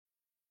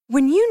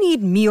When you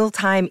need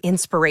mealtime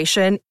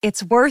inspiration,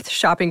 it's worth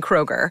shopping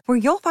Kroger, where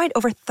you'll find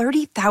over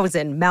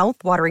 30,000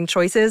 mouth-watering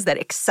choices that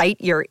excite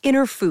your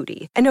inner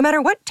foodie. And no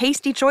matter what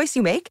tasty choice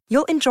you make,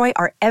 you'll enjoy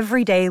our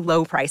everyday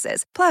low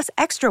prices, plus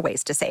extra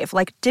ways to save,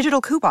 like digital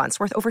coupons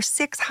worth over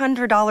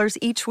 $600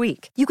 each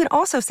week. You can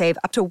also save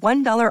up to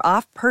 $1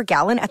 off per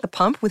gallon at the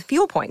pump with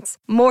fuel points.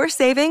 More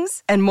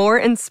savings and more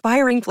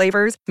inspiring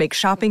flavors make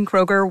shopping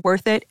Kroger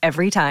worth it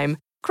every time.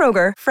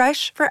 Kroger,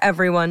 fresh for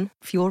everyone.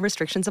 Fuel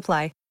restrictions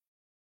apply.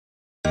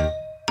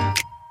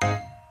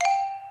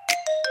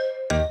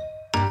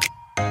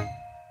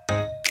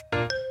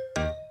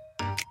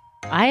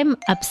 I'm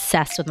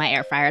obsessed with my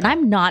air fryer, and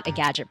I'm not a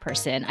gadget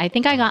person. I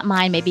think I got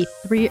mine maybe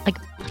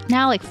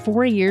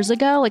 4 years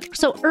ago,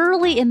 so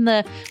early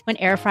when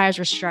air fryers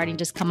were starting to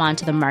just come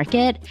onto the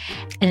market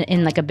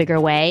in like a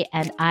bigger way.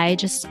 And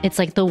it's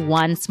like the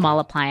one small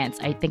appliance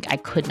I think I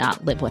could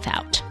not live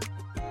without.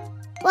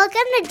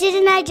 Welcome to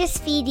Didn't I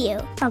Just Feed You?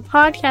 A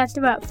podcast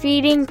about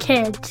feeding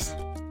kids.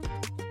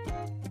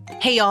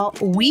 Hey y'all,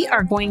 we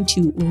are going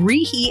to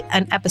reheat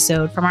an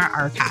episode from our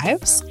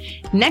archives.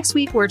 Next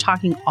week, we're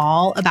talking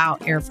all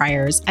about air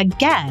fryers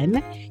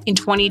again. In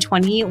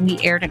 2020, we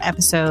aired an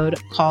episode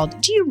called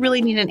Do You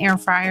Really Need an Air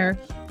Fryer?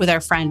 With our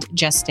friend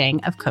Jess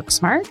of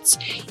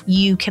CookSmarts.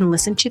 You can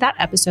listen to that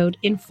episode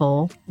in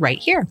full right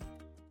here.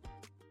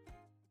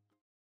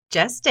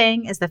 Jess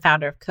is the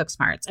founder of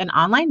CookSmarts, an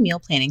online meal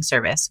planning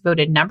service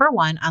voted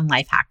 #1 on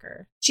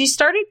Lifehacker. She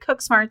started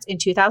CookSmarts in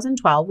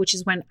 2012, which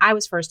is when I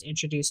was first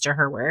introduced to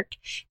her work,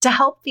 to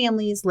help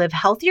families live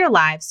healthier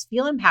lives,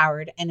 feel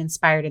empowered and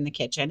inspired in the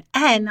kitchen,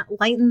 and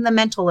lighten the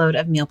mental load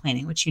of meal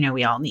planning, which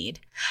we all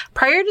need.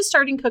 Prior to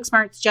starting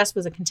CookSmarts, Jess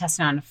was a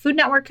contestant on a Food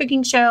Network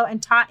cooking show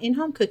and taught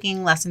in-home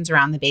cooking lessons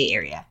around the Bay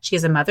Area. She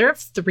is a mother of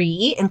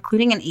 3,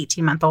 including an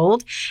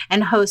 18-month-old,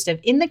 and host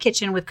of In the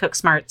Kitchen with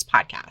CookSmarts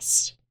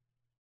podcast.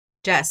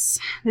 Jess,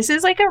 this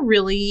is like a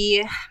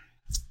really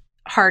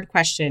hard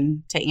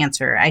question to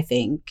answer, I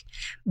think,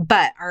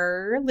 but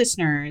our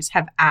listeners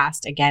have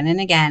asked again and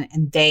again,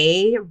 and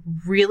they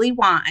really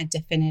want a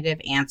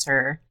definitive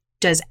answer.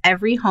 Does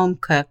every home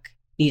cook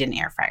need an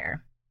air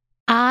fryer?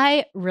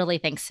 I really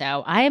think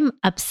so. I'm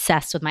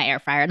obsessed with my air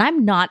fryer, and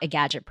I'm not a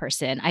gadget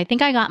person. I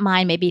think I got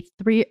mine maybe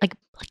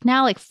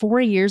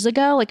 4 years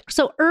ago,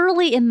 so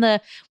early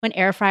when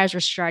air fryers were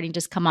starting to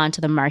just come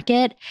onto the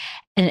market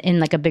in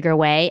like a bigger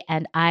way.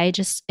 And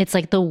it's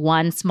like the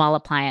one small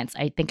appliance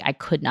I think I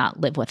could not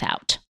live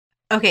without.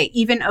 Okay.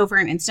 Even over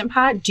an Instant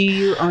Pot? Do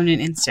you own an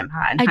Instant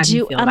Pot? And how do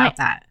you feel about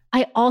that?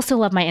 I also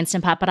love my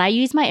Instant Pot, but I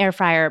use my air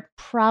fryer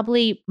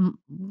probably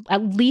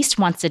at least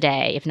once a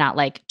day, if not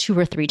like 2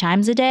 or 3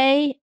 times a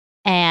day.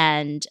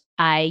 And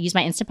I use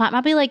my Instant Pot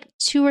probably like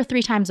 2 or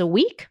 3 times a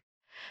week.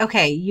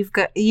 Okay,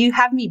 you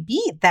have me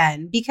beat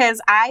then,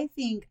 because I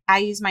think I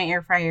use my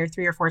air fryer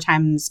 3 or 4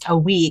 times a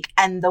week,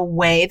 and the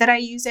way that I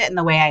use it and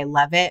the way I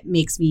love it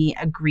makes me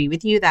agree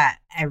with you that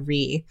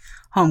every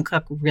home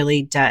cook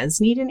really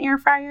does need an air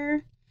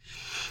fryer.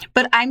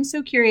 But I'm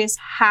so curious,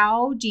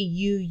 how do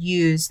you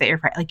use the air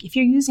fryer? Like, if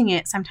you're using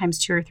it sometimes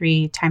 2 or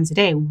 3 times a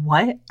day,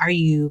 what are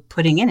you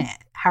putting in it?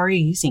 How are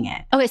you using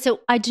it? Okay, so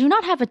I do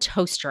not have a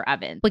toaster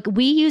oven. Like,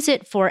 we use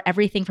it for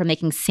everything from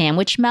making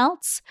sandwich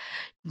melts,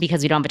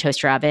 because we don't have a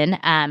toaster oven,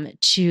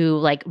 to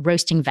like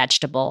roasting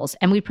vegetables.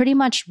 And we pretty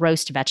much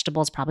roast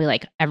vegetables probably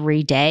like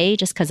every day,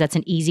 just because that's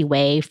an easy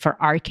way for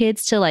our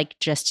kids to like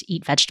just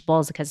eat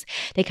vegetables, because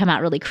they come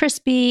out really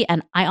crispy.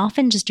 And I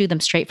often just do them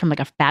straight from like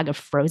a bag of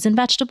frozen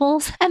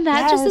vegetables. And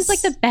that just is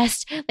like the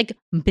best like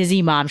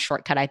busy mom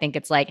shortcut. I think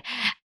it's like,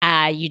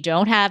 you've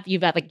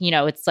got like,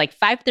 it's like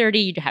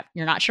 5:30,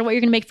 you're not sure what you're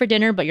going to make for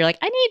dinner, but you're like,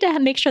 I need to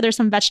make sure there's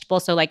some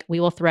vegetables. So like,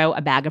 we will throw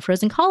a bag of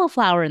frozen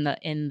cauliflower in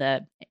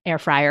the air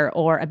fryer,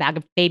 or a bag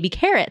of baby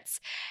carrots.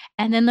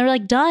 And then they're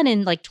like done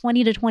in like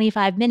 20 to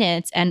 25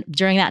 minutes. And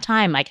during that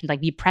time, I can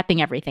like be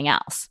prepping everything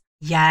else.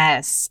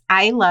 Yes.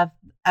 I love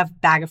a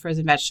bag of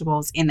frozen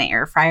vegetables in the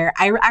air fryer.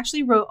 I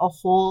actually wrote a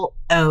whole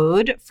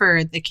ode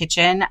for the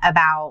kitchen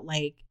about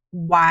like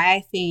why I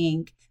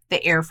think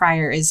the air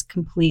fryer is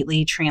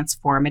completely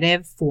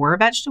transformative for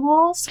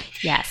vegetables.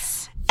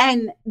 Yes.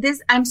 And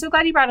I'm so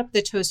glad you brought up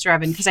the toaster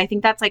oven, because I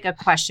think that's like a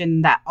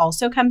question that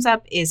also comes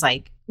up is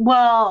like,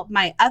 well,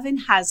 my oven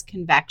has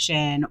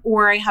convection,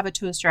 or I have a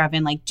toaster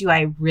oven. Like, do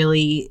I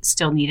really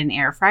still need an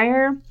air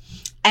fryer?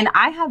 And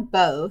I have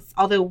both,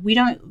 although we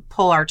don't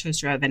pull our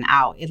toaster oven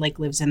out. It like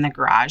lives in the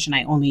garage, and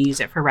I only use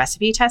it for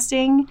recipe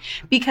testing,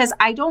 because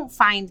I don't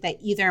find that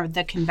either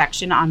the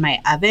convection on my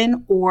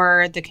oven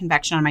or the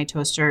convection on my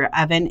toaster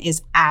oven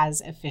is as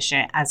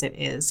efficient as it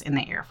is in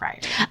the air fryer.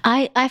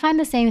 I find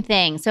the same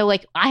thing. So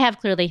like, I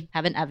clearly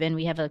have an oven.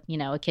 We have a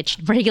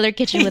regular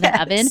kitchen with an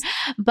oven.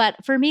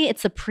 But for me,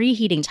 it's the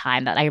preheating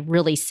time that I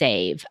really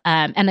save.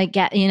 And I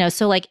get,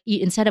 so like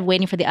instead of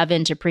waiting for the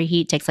oven to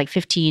preheat, takes like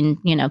 15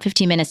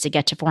 minutes to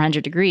get to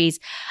 400 degrees.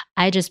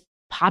 I just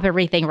pop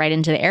everything right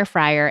into the air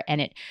fryer,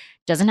 and it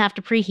doesn't have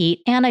to preheat.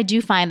 And I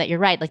do find that you're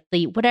right, like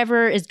the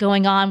whatever is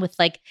going on with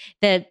like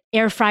the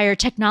air fryer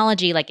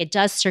technology, like it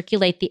does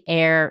circulate the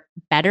air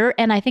better.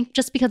 And I think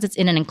just because it's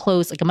in an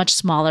enclosed, like a much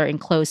smaller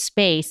enclosed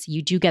space,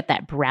 you do get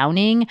that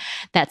browning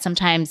that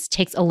sometimes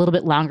takes a little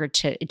bit longer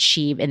to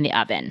achieve in the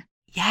oven.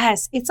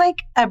 Yes, it's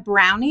like a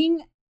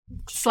browning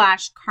 /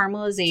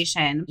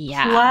 caramelization.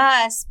 Yeah.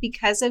 Plus,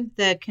 because of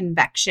the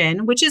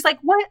convection, which is like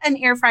what an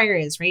air fryer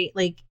is, right?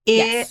 Like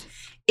it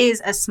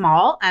is a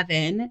small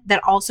oven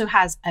that also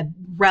has a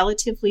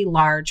relatively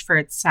large for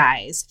its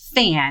size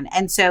fan.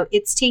 And so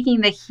it's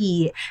taking the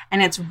heat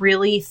and it's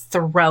really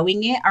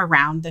throwing it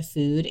around the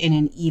food in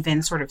an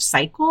even sort of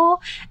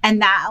cycle.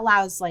 And that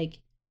allows like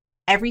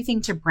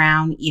everything to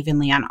brown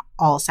evenly on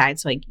all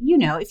sides. So like,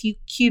 if you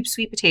cube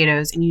sweet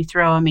potatoes and you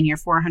throw them in your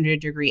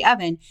 400-degree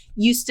oven,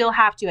 you still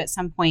have to at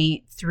some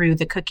point through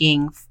the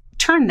cooking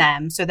turn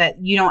them so that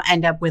you don't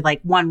end up with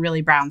like one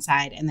really brown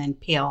side and then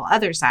pale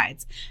other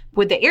sides.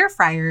 With the air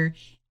fryer,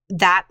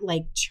 that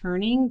like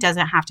turning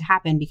doesn't have to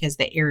happen because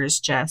the air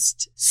is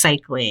just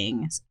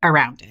cycling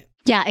around it.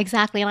 Yeah,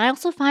 exactly. And I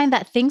also find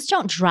that things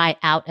don't dry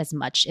out as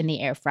much in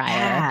the air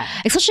fryer,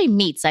 especially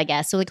meats, I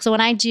guess. So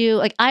when I do,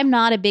 like, I'm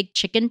not a big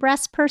chicken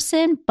breast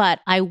person, but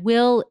I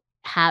will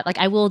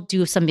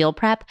do some meal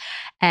prep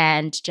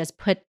and just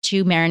put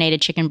 2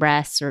 marinated chicken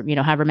breasts or,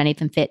 however many of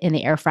them fit in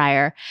the air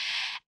fryer.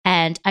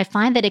 And I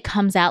find that it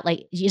comes out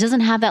like, it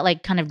doesn't have that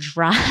like kind of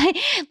dry,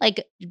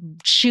 like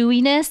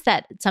chewiness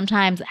that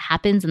sometimes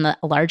happens in the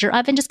larger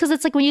oven. Just because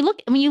it's like when you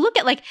look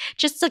at like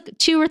just like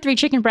 2 or 3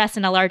 chicken breasts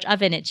in a large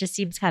oven, it just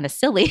seems kind of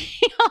silly.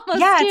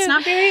 It's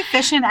not very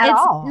efficient at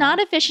all. It's not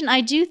efficient.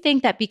 I do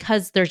think that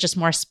because there's just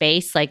more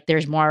space, like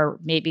there's more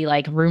maybe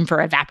like room for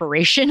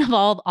evaporation of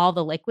all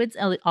the liquids,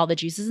 all the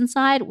juices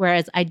inside.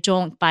 Whereas I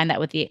don't find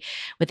that with the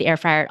air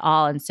fryer at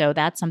all. And so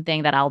that's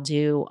something that I'll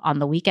do on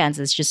the weekends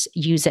is just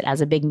use it as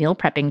a big meal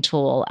prepping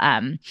tool.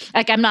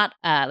 Like I'm not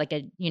like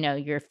a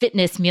your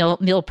fitness meal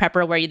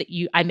prepper where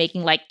I'm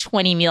making like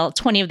 20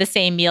 of the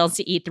same meals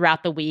to eat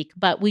throughout the week,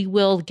 but we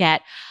will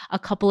get a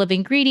couple of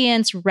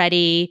ingredients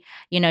ready,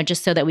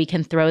 just so that we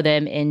can throw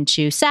them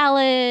into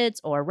salads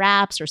or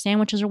wraps or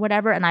sandwiches or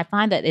whatever. And I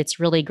find that it's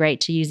really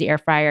great to use the air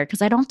fryer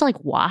because I don't have to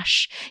like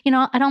wash.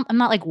 I'm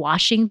not like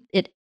washing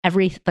it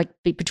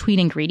between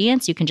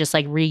ingredients. You can just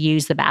like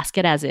reuse the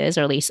basket as is,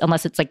 or at least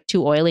unless it's like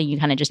too oily, you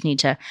kind of just need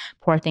to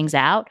pour things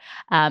out.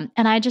 And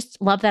I just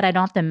love that I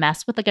don't have to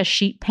mess with like a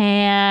sheet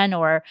pan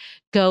or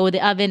go with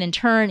the oven and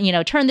turn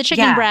the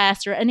chicken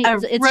breast or any.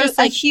 It's just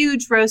like a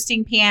huge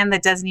roasting pan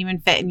that doesn't even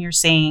fit in your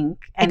sink.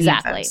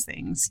 Exactly. Those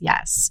things.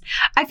 Yes.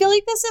 I feel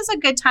like this is a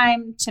good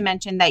time to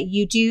mention that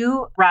you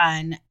do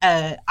run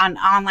an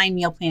online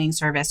meal planning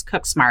service,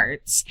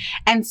 CookSmarts.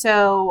 And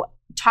so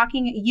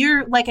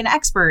you're like an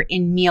expert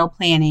in meal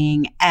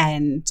planning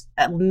and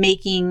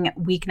making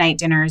weeknight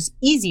dinners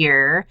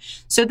easier.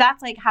 So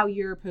that's like how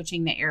you're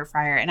approaching the air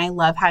fryer. And I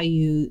love how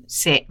you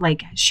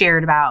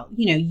shared about,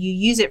 you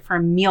use it for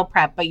meal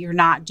prep, but you're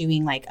not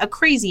doing like a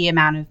crazy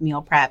amount of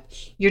meal prep.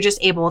 You're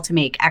just able to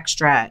make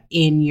extra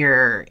in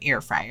your air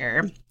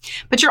fryer,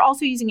 but you're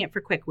also using it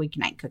for quick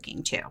weeknight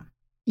cooking too.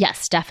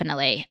 Yes,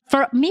 definitely.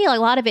 For me, a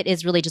lot of it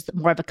is really just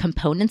more of a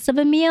components of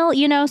a meal,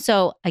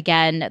 So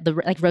again, the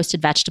like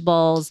roasted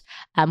vegetables.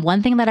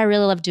 One thing that I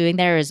really love doing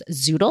there is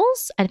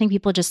zoodles. I think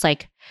people just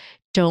like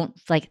don't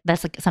like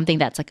that's like something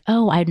that's like,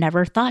 oh, I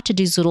never thought to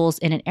do zoodles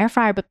in an air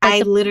fryer, but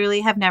I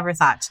literally have never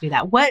thought to do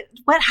that. What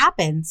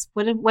happens?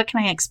 What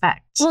can I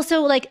expect? Well,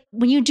 so like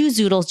when you do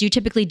zoodles, you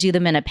typically do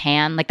them in a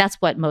pan. Like that's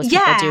what most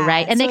people do,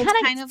 right? And so they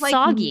kind of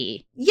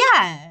soggy.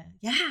 Yeah.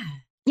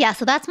 Yeah,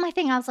 so that's my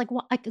thing. I was like,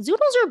 well, like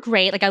zoodles are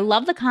great. Like I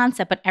love the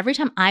concept, but every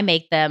time I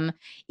make them,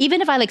 even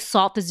if I like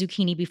salt the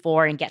zucchini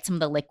before and get some of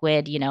the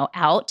liquid,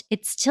 out,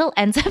 it still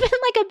ends up in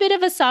like a bit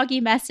of a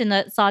soggy mess in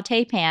the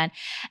saute pan.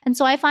 And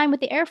so I find with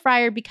the air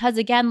fryer, because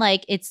again,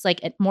 like it's like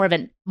more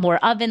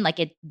oven, like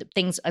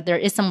there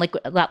is some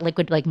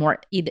liquid, like more,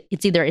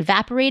 it's either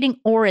evaporating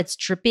or it's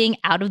dripping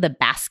out of the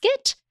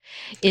basket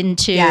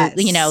into,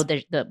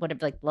 the whatever,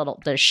 like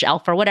the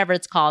shelf or whatever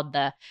it's called,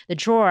 the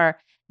drawer,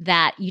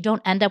 that you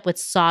don't end up with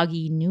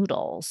soggy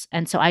noodles.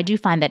 And so I do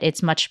find that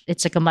it's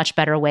like a much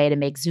better way to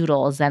make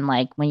zoodles than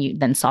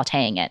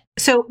sauteing it.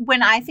 So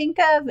when I think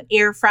of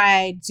air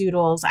fried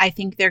zoodles, I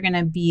think they're going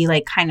to be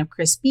like kind of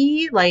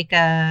crispy, like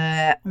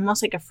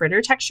almost like a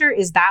fritter texture.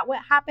 Is that what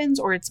happens?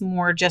 Or it's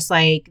more just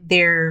like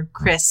they're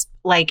crisp,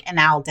 like an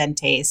al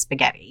dente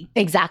spaghetti?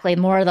 Exactly.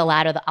 More of the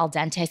latter, the al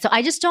dente. So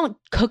I just don't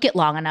cook it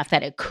long enough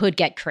that it could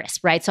get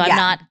crisp, right? So I'm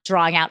not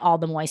drawing out all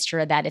the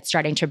moisture that it's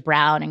starting to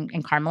brown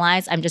and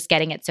caramelize. I'm just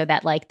getting it so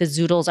that like the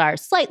zoodles are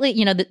slightly,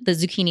 the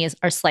zucchini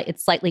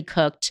it's slightly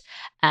cooked.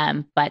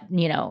 But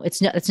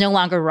it's no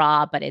longer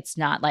raw, but it's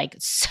not like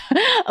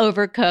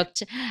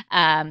overcooked.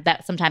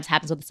 That sometimes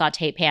happens with the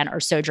saute pan, or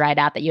so dried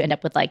out that you end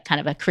up with like kind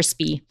of a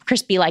crispy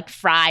like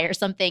fry or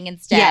something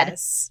instead.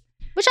 Yes.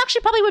 Which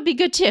actually probably would be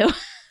good too.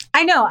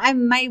 I know.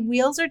 My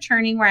wheels are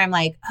turning where I'm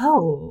like,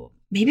 oh,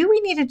 maybe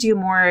we need to do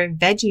more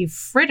veggie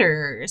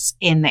fritters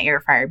in the air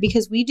fryer,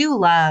 because we do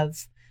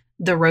love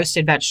the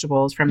roasted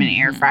vegetables from an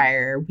air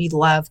fryer. We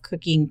love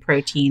cooking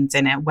proteins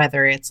in it,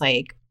 whether it's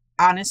like,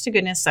 honest to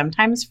goodness,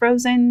 sometimes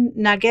frozen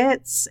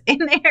nuggets in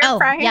the air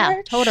fryer.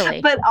 Yeah,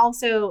 totally. But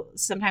also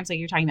sometimes, like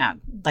you're talking about,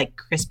 like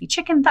crispy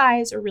chicken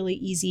thighs are really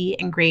easy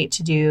and great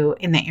to do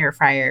in the air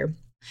fryer.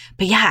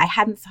 But yeah, I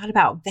hadn't thought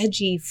about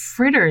veggie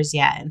fritters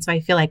yet. And so I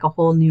feel like a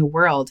whole new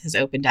world has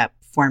opened up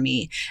for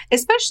me,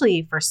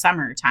 especially for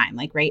summertime.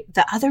 Like, right.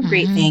 The other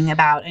great thing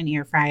about an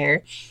air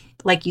fryer,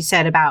 like you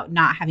said, about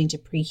not having to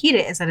preheat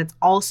it, is that it's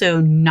also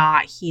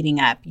not heating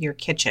up your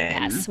kitchen.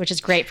 Yes, which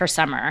is great for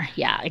summer.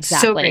 Yeah,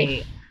 exactly. So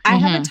great. I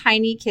have a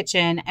tiny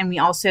kitchen, and we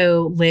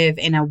also live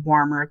in a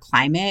warmer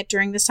climate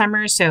during the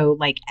summer. So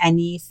like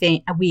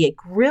anything, we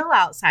grill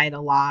outside a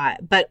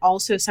lot, but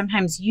also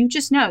sometimes you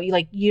just know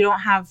you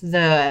don't have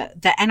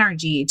the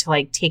energy to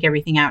like take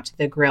everything out to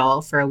the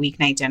grill for a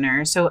weeknight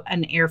dinner. So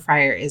an air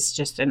fryer is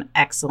just an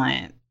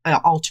excellent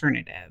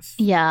alternative.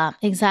 Yeah,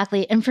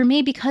 exactly. And for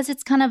me, because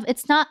it's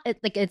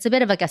a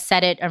bit of like a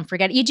set it and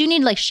forget it. You do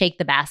need to like shake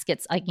the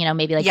baskets, like,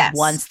 maybe like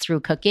once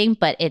through cooking,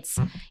 but it's,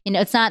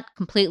 it's not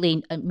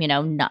completely,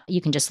 not, you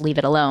can just leave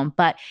it alone,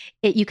 but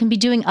you can be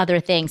doing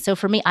other things. So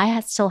for me, I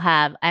have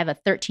a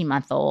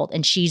 13-month-old,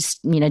 and she's,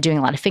 doing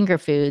a lot of finger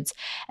foods.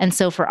 And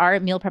so for our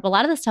meal prep, a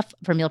lot of the stuff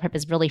for meal prep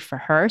is really for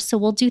her. So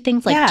we'll do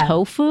things like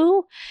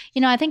tofu.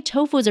 I think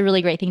tofu is a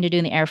really great thing to do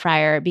in the air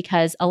fryer,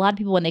 because a lot of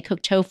people, when they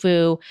cook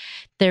tofu,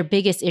 their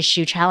biggest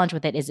challenge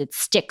with it is it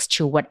sticks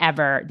to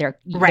whatever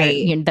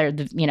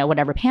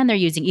whatever pan they're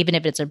using, even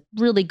if it's a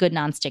really good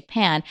nonstick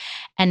pan.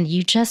 And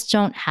you just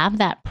don't have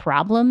that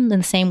problem in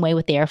the same way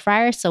with the air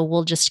fryer. So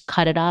we'll just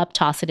cut it up,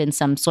 toss it in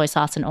some soy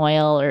sauce and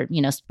oil, or,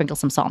 sprinkle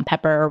some salt and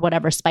pepper or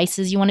whatever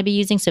spices you want to be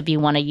using. So if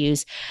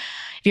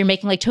you're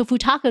making like tofu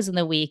tacos in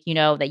the week,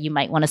 that you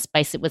might want to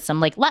spice it with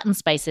some like Latin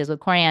spices, with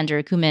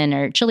coriander, cumin,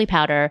 or chili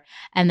powder,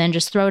 and then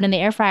just throw it in the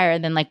air fryer.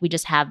 And then like we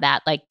just have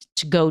that like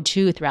to go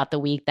to throughout the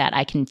week that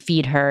I can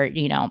feed her,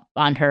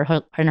 on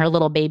her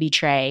little baby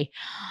tray,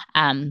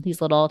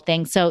 these little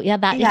things. So yeah,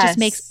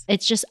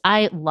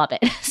 I love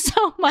it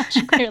so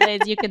much, clearly,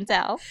 as you can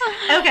tell.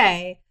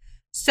 Okay.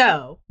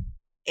 So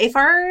if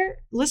our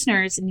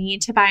listeners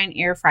need to buy an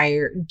air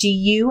fryer, do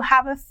you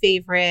have a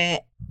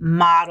favorite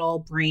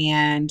model,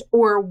 brand,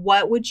 or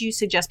what would you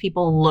suggest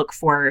people look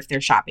for if they're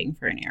shopping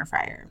for an air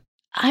fryer?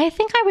 I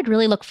think I would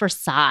really look for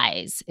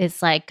size.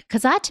 It's like,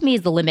 because that to me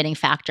is the limiting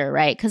factor,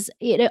 right? Because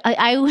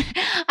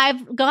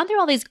I've gone through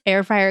all these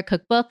air fryer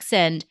cookbooks,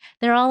 and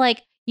they're all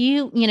like,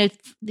 do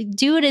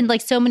it in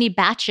like so many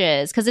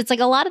batches. Because it's like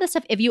a lot of the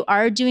stuff, if you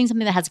are doing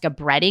something that has like a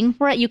breading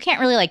for it, you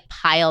can't really like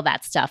pile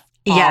that stuff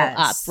all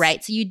up,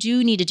 right? So you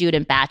do need to do it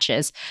in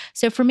batches.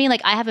 So for me,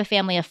 like I have a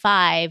family of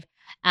 5.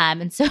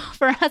 And so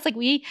for us, like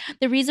I've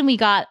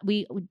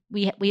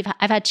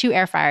had 2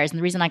 air fryers, and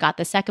the reason I got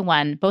the second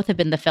one, both have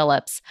been the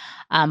Philips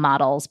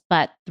models,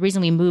 but the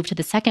reason we moved to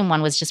the second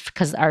one was just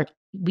because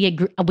we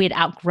had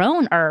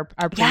outgrown our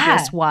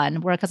previous one,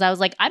 because I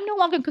was like, I'm no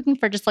longer cooking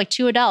for just like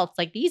 2 adults,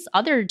 like these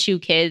other 2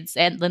 kids,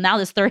 and now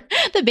this third,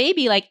 the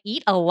baby, like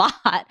eat a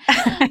lot.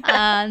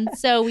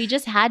 So we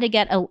just had to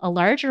get a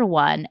larger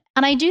one.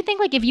 And I do think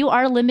like if you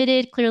are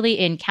limited clearly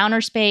in counter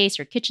space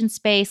or kitchen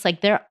space, like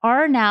there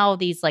are now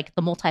these like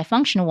the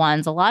multifunction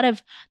ones. A lot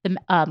of the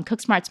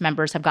CookSmarts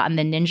members have gotten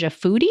the Ninja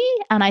Foodie,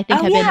 and I think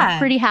have been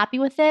pretty happy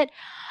with it.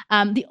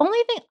 The only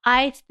thing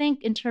I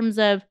think in terms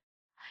of,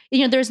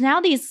 there's now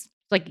these,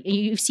 like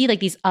you see like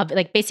these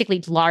like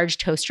basically large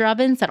toaster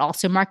ovens that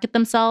also market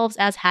themselves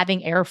as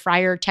having air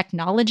fryer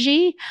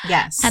technology.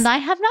 Yes. And I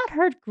have not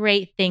heard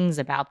great things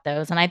about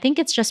those. And I think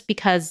it's just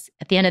because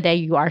at the end of the day,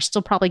 you are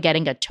still probably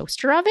getting a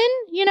toaster oven,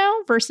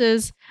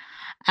 versus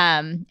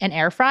an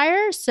air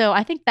fryer. So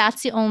I think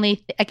that's the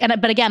only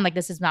but again, like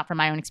this is not from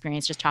my own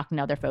experience, just talking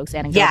to other folks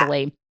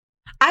anecdotally. Yeah.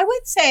 I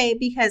would say,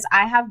 because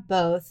I have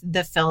both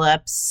the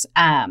Philips,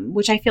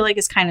 which I feel like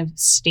is kind of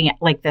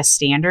like the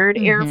standard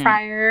air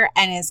fryer,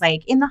 and is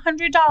like in the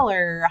 $100,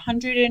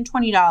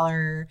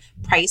 $120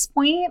 price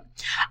point.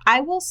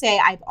 I will say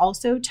I've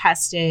also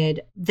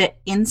tested the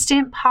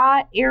Instant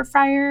Pot air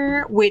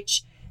fryer,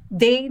 which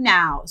they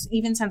now,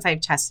 even since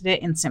I've tested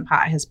it, Instant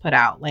Pot has put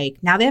out like,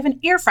 now they have an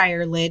air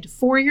fryer lid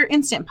for your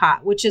Instant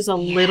Pot, which is a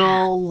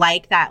little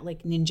like that,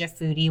 like Ninja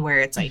Foodie,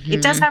 where it's like,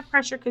 it does have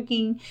pressure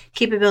cooking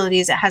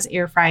capabilities. It has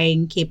air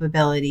frying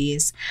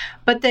capabilities.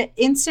 But the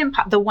Instant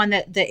Pot,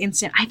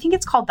 I think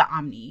it's called the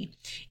Omni.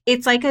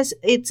 It's like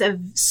it's a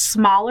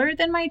smaller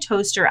than my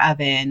toaster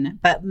oven,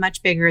 but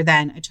much bigger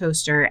than a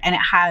toaster. And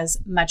it has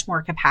much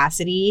more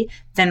capacity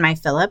than my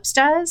Philips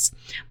does.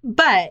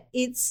 But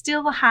it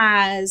still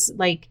has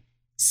like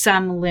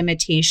some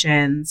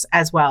limitations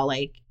as well.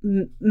 Like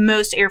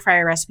most air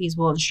fryer recipes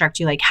will instruct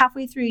you like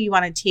halfway through, you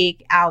want to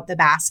take out the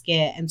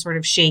basket and sort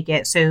of shake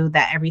it so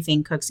that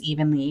everything cooks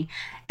evenly.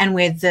 And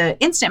with the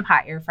Instant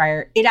Pot air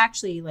fryer, it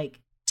actually like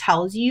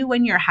tells you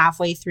when you're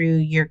halfway through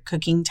your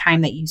cooking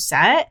time that you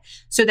set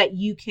so that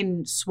you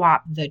can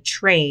swap the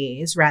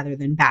trays rather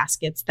than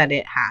baskets that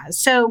it has.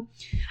 So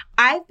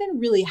I've been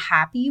really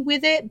happy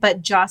with it,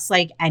 but just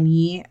like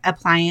any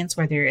appliance,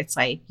 whether it's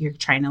like you're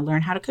trying to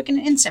learn how to cook in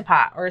an Instant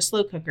Pot or a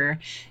slow cooker,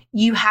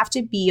 you have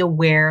to be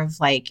aware of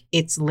like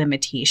its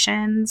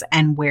limitations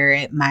and where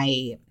it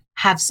might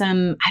have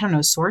some, I don't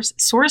know, sore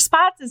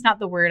spots is not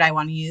the word I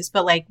want to use,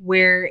 but like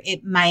where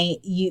it might,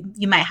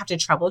 you might have to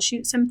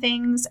troubleshoot some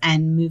things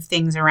and move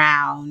things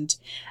around.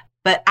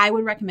 But I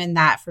would recommend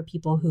that for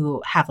people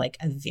who have like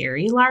a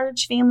very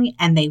large family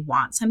and they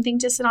want something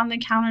to sit on the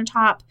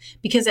countertop,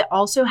 because it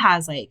also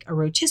has like a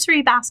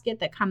rotisserie basket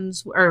that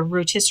comes, or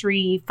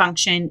rotisserie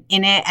function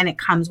in it. And it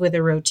comes with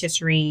a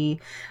rotisserie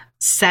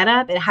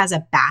setup. It has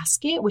a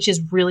basket, which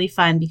is really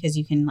fun because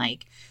you can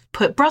like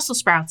put Brussels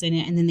sprouts in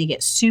it and then they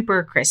get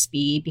super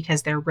crispy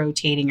because they're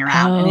rotating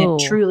around. And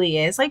it truly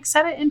is like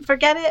set it and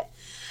forget it.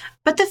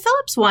 But the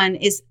Philips one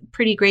is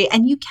pretty great.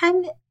 And you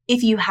can,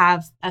 if you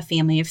have a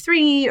family of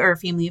 3 or a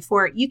family of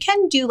 4, you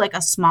can do like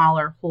a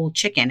smaller whole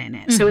chicken in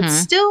it. So it's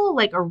still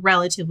like a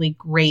relatively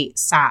great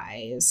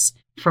size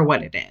for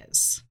what it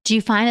is. Do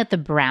you find that the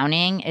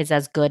browning is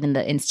as good in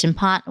the Instant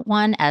Pot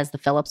one as the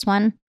Philips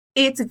one?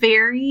 It's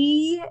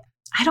very,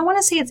 I don't want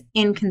to say it's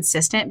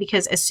inconsistent,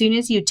 because as soon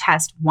as you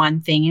test one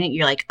thing in it,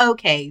 you're like,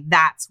 okay,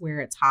 that's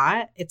where it's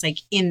hot. It's like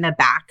in the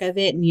back of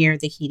it near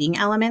the heating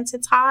elements,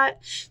 it's hot.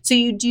 So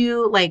you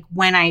do like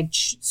when I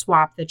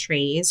swap the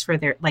trays for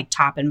their like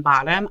top and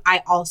bottom,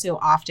 I also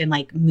often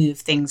like move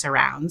things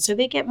around so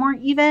they get more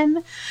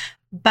even.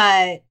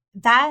 But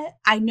that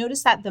I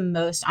noticed that the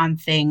most on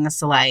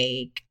things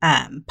like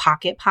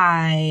pocket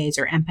pies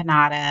or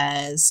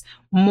empanadas,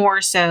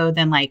 more so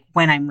than like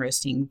when I'm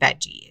roasting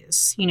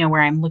veggies, you know,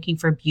 where I'm looking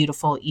for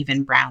beautiful,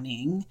 even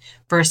browning,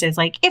 versus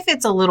like if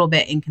it's a little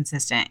bit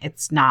inconsistent,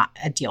 it's not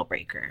a deal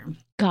breaker.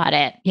 Got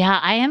it. Yeah,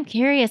 I am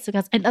curious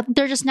because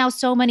there are just now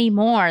so many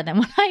more than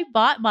when I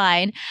bought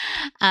mine.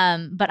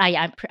 But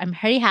I'm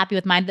pretty happy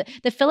with mine.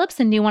 The Philips,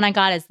 the new one I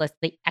got is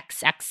the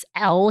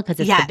XXL because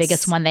it's the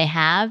biggest one they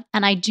have.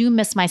 And I do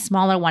miss my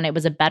smaller one. It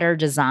was a better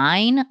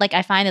design. Like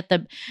I find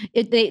that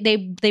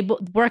they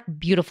work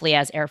beautifully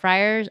as air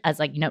fryers, as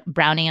like, you know,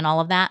 browning and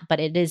all of that. But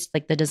it is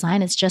like the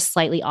design is just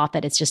slightly off,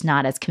 that it's just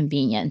not as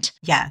convenient.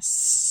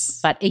 Yes.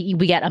 But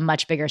we get a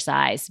much bigger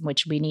size,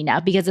 which we need now,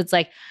 because it's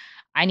like,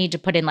 I need to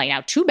put in like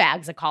now 2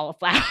 bags of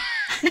cauliflower,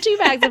 2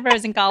 bags of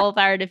frozen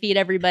cauliflower to feed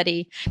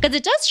everybody, because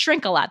it does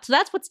shrink a lot. So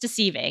that's what's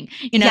deceiving.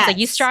 You know, It's like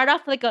you start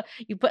off like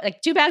you put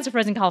like 2 bags of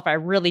frozen cauliflower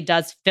really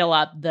does fill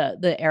up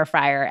the air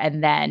fryer.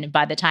 And then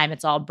by the time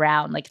it's all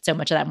brown, like so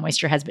much of that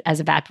moisture has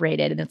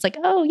evaporated. And it's like,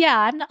 oh yeah,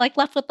 I'm not like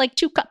left with like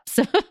 2 cups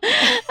of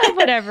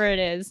whatever it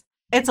is.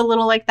 It's a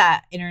little like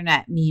that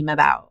internet meme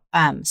about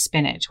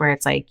spinach, where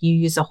it's like you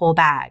use a whole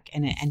bag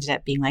and it ended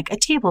up being like a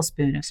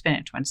tablespoon of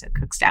spinach once it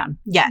cooks down.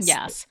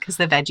 Yes. Because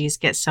the veggies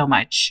get so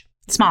much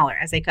smaller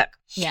as they cook.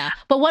 Yeah.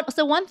 But one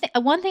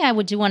thing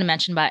I do want to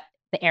mention about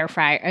the air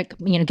fryer,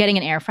 you know, getting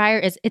an air fryer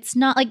is it's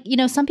not like, you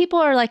know, some people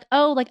are like,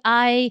 oh, like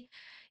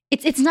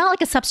it's not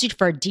like a substitute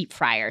for a deep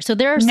fryer. So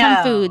there are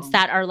some foods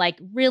that are like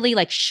really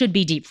like should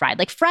be deep fried,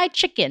 like fried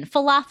chicken,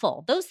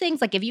 falafel, those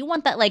things. Like if you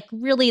want that like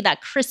really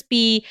that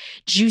crispy,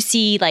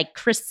 juicy, like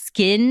crisp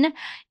skin,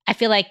 I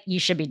feel like you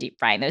should be deep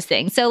frying those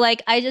things. So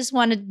like I just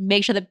want to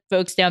make sure that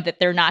folks know that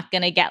they're not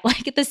going to get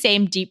like the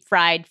same deep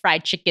fried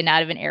chicken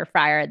out of an air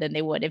fryer than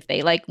they would if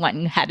they like went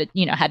and had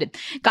it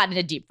gotten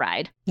it deep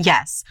fried.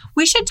 Yes.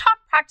 We should talk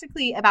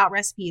practically about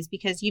recipes,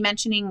 because you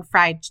mentioning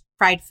fried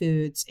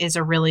foods is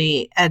a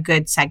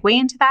good segue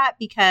into that,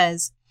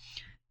 because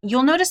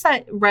you'll notice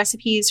that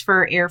recipes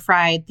for air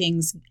fried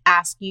things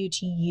ask you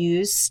to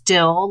use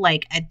still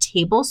like a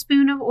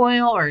tablespoon of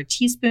oil or a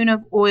teaspoon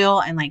of oil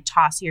and like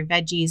toss your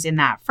veggies in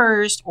that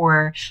first,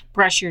 or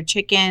brush your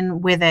chicken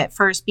with it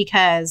first,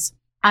 because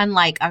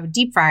unlike a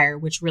deep fryer,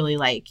 which really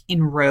like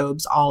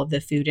enrobes all of the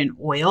food in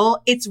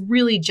oil, it's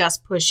really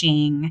just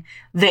pushing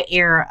the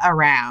air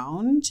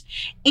around.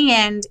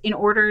 And in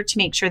order to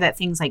make sure that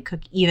things like cook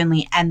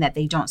evenly and that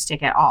they don't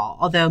stick at all,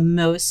 although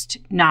most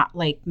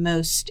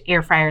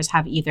air fryers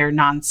have either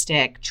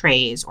nonstick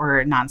trays or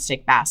a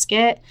nonstick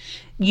basket,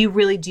 you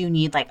really do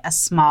need like a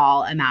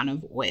small amount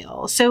of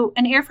oil. So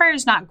an air fryer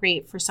is not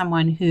great for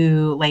someone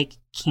who like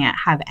can't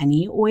have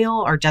any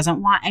oil or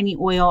doesn't want any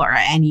oil or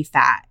any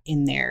fat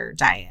in their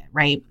diet,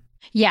 right?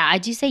 Yeah, I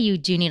do say you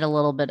do need a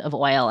little bit of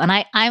oil. And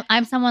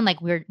I'm someone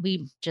like we're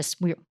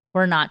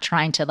not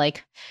trying to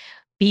like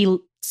be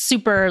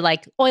super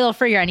like oil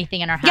free or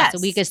anything in our house. Yes. So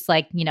we just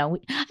like, you know,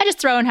 I just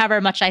throw in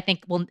however much I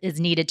think is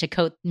needed to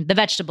coat the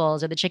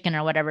vegetables or the chicken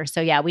or whatever.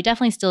 So yeah, we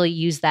definitely still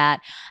use that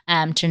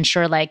to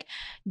ensure like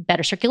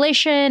better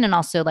circulation and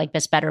also like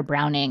this better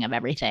browning of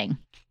everything.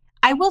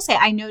 I will say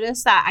I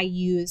noticed that I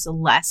use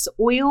less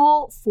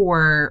oil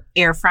for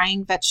air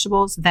frying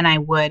vegetables than I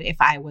would if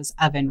I was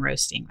oven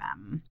roasting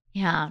them.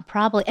 Yeah,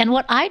 probably. And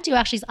what I do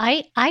actually is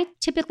I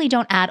typically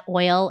don't add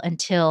oil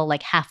until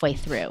like halfway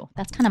through.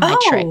 That's kind of my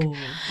trick.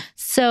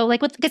 So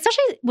like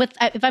especially with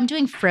if I'm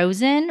doing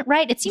frozen,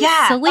 right? It seems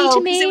silly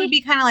to me.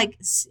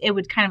 Because it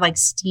would kind of like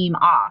steam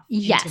off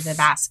into the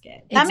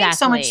basket. That makes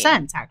so much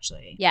sense,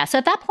 actually. Yeah. So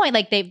at that point,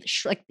 like they've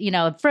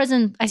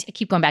frozen. I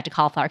keep going back to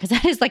cauliflower because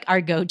that is like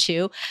our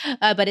go-to,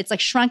 but it's like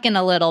shrunken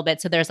a little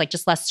bit, so there's like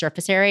just less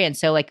surface area, and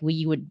so like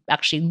you would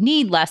actually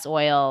need less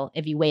oil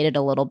if you waited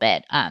a little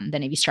bit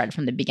than if you started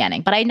from the beginning.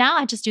 But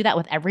I just do that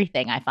with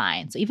everything, I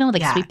find. So even with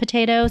like sweet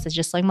potatoes, it's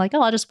just like I'm like,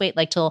 oh, I'll just wait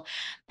like till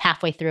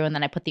halfway through and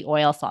then I put the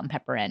oil, salt, and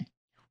pepper in.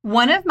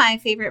 One of my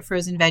favorite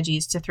frozen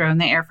veggies to throw in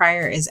the air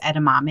fryer is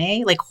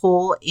edamame, like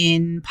whole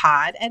in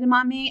pod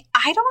edamame.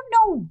 I don't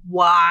know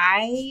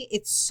why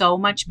it's so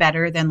much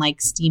better than like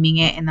steaming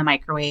it in the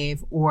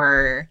microwave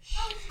or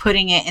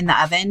putting it in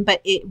the oven, but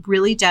it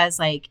really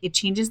does it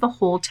changes the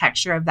whole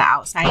texture of the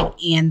outside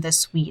and the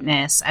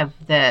sweetness of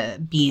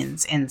the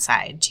beans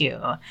inside too.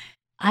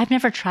 I've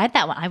never tried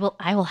that one.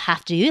 I will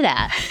have to do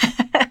that.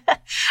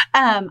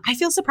 I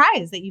feel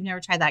surprised that you've never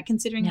tried that,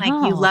 considering like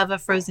you love a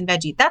frozen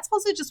veggie. That's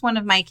also just one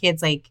of my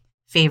kids' like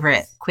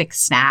favorite quick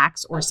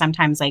snacks, or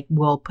sometimes like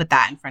we'll put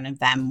that in front of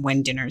them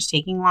when dinner's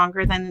taking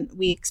longer than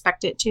we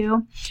expect it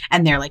to,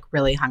 and they're like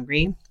really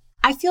hungry.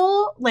 I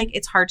feel like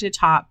it's hard to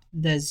top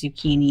the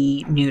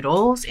zucchini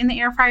noodles in the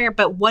air fryer,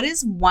 but what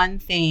is one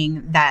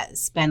thing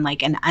that's been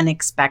like an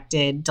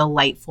unexpected,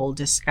 delightful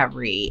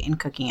discovery in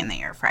cooking in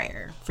the air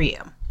fryer for you?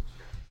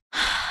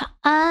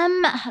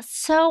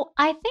 So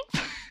I think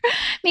for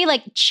me,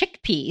 like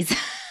chickpeas.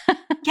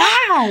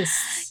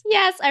 Yes.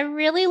 Yes, I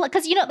really like,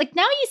 because like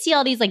now you see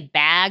all these like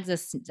bags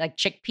of like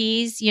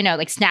chickpeas,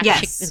 like snack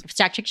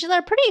chickpeas that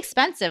are pretty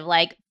expensive,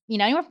 like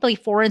anywhere from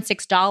like $4 and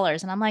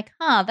 $6, and I'm like,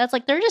 that's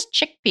like they're just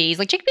chickpeas.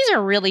 Like chickpeas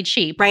are really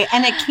cheap, right?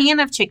 And a can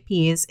of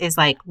chickpeas is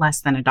like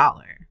less than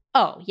 $1.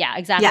 Oh, yeah,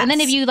 exactly. Yes. And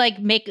then if you like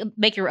make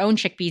your own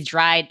chickpeas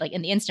dried like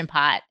in the Instant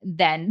Pot,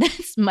 then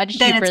it's much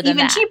cheaper than that. Then it's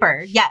even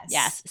cheaper. Yes.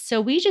 Yes.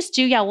 So we just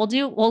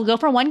we'll go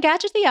from one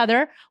gadget to the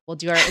other. We'll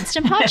do our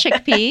Instant Pot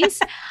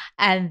chickpeas,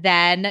 and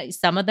then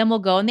some of them will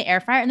go in the air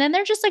fryer, and then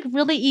they're just like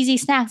really easy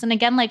snacks. And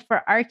again, like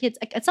for our kids,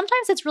 like,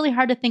 sometimes it's really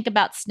hard to think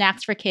about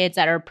snacks for kids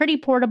that are pretty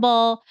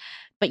portable,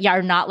 but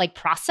are not like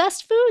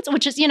processed foods,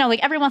 which is,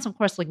 like every once, of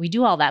course, like we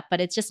do all that, but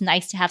it's just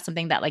nice to have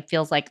something that like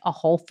feels like a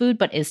whole food,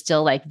 but is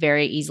still like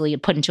very easily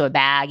put into a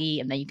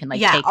baggie, and then you can like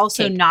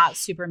take not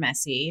super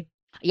messy.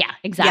 Yeah,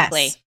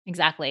 exactly. Yes.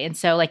 Exactly. And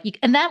so like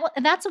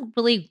that's a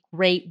really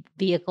great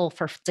vehicle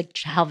for like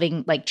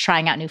having like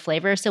trying out new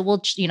flavors. So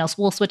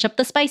we'll switch up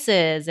the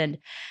spices, and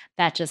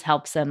that just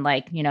helps them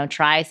like,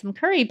 try some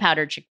curry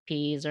powdered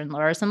chickpeas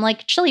or some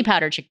like chili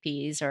powdered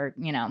chickpeas, or,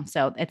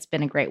 so it's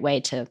been a great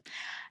way to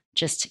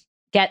just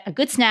get a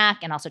good snack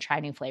and also try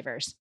new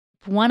flavors.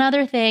 One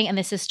other thing, and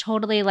this is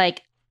totally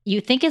like, you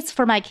think it's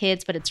for my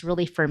kids, but it's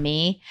really for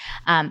me.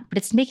 But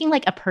it's making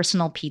like a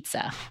personal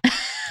pizza.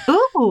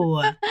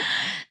 Ooh.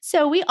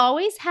 So we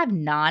always have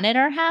naan at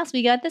our house.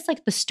 We got this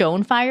like the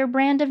Stonefire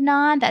brand of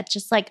naan that's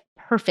just like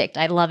perfect.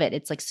 I love it.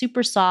 It's like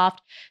super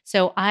soft.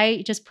 So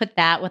I just put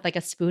that with like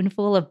a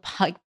spoonful of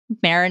like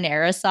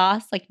marinara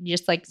sauce, like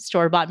just like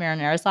store-bought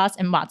marinara sauce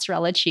and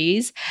mozzarella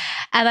cheese.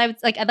 And I'd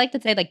like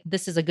to say like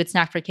this is a good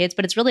snack for kids,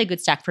 but it's really a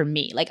good snack for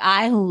me. Like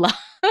I love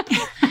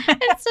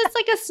it's just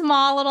like a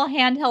small little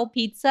handheld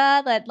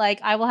pizza that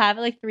like I will have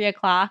at like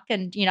 3:00,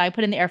 and I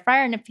put in the air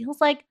fryer, and it feels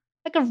like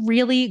a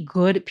really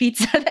good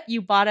pizza that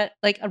you bought at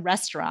like a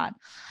restaurant.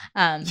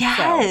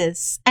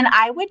 Yes. And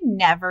I would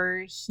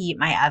never heat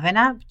my oven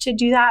up to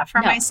do that for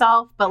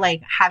myself, but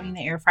like having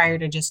the air fryer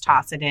to just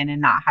toss it in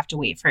and not have to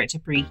wait for it to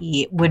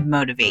preheat would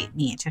motivate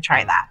me to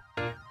try that.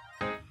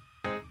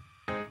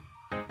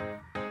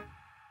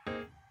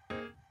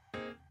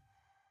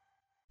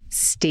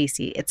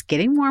 Stacy, it's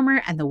getting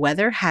warmer and the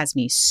weather has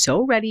me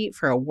so ready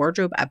for a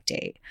wardrobe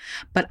update,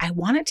 but I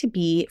want it to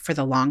be for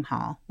the long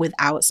haul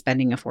without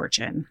spending a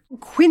fortune.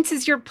 Quince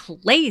is your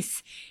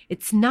place.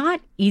 It's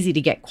not easy to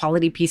get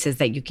quality pieces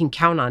that you can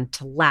count on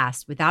to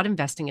last without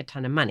investing a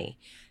ton of money.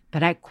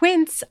 But at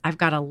Quince, I've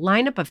got a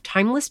lineup of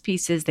timeless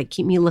pieces that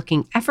keep me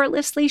looking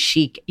effortlessly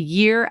chic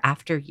year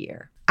after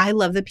year. I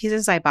love the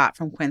pieces I bought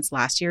from Quince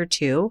last year,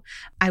 too.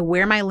 I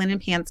wear my linen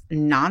pants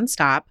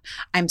nonstop.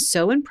 I'm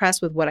so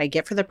impressed with what I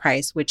get for the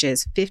price, which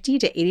is 50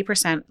 to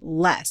 80%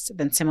 less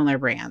than similar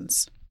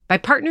brands. By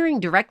partnering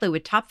directly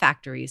with top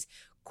factories,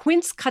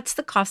 Quince cuts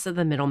the cost of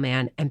the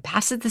middleman and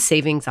passes the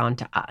savings on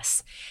to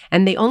us.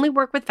 And they only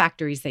work with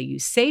factories that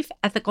use safe,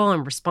 ethical,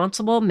 and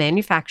responsible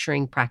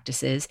manufacturing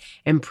practices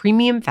and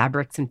premium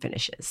fabrics and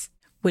finishes.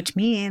 Which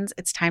means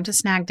it's time to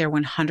snag their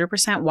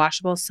 100%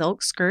 washable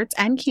silk skirts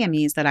and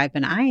camis that I've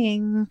been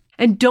eyeing.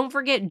 And don't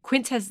forget,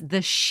 Quince has the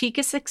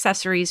chicest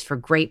accessories for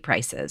great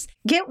prices.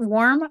 Get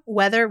warm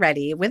weather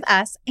ready with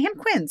us and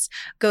Quince.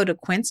 Go to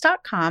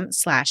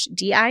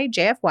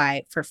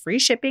quince.com/DIJFY for free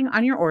shipping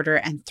on your order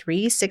and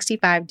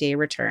 365-day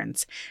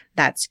returns.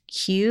 That's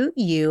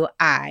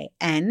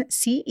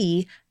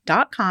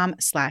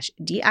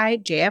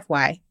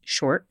QUINCE.com/DIJFY,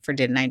 short for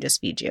Didn't I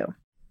Just Feed You?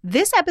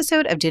 This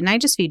episode of Didn't I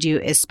Just Feed You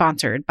is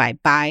sponsored by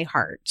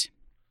ByHeart.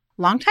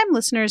 Longtime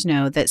listeners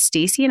know that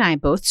Stacy and I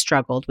both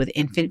struggled with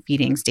infant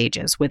feeding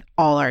stages with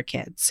all our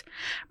kids.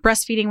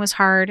 Breastfeeding was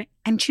hard,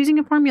 and choosing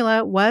a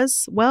formula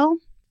was, well,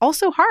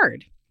 also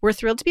hard. We're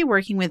thrilled to be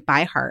working with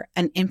ByHeart,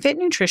 an infant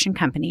nutrition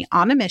company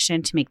on a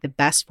mission to make the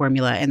best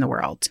formula in the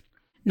world.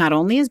 Not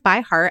only is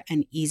ByHeart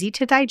an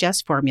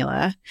easy-to-digest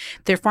formula,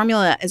 their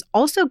formula is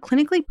also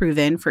clinically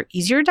proven for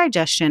easier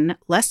digestion,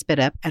 less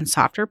spit-up, and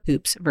softer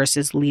poops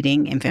versus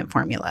leading infant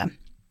formula.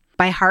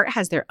 ByHeart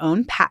has their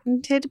own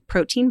patented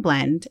protein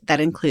blend that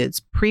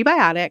includes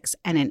prebiotics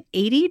and an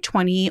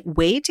 80-20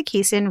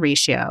 whey-to-casein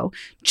ratio,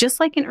 just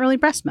like in early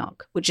breast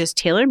milk, which is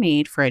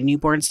tailor-made for a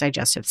newborn's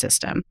digestive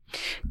system.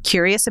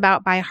 Curious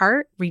about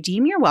ByHeart?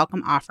 Redeem your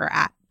welcome offer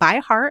at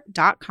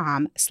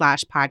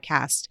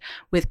byheart.com/podcast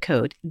with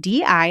code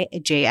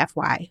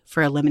DIJFY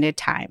for a limited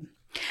time.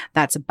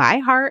 That's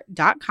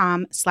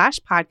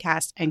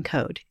byheart.com/podcast and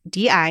code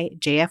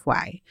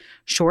DIJFY,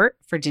 short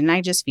for Didn't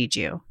I Just Feed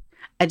You?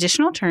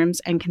 Additional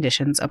terms and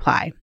conditions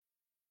apply.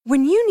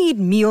 When you need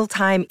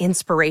mealtime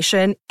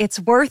inspiration,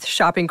 it's worth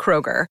shopping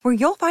Kroger, where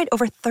you'll find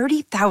over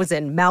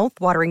 30,000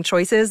 mouth-watering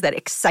choices that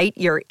excite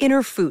your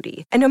inner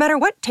foodie. And no matter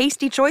what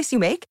tasty choice you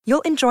make,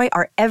 you'll enjoy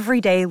our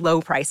everyday low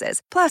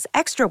prices, plus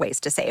extra ways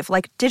to save,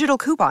 like digital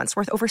coupons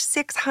worth over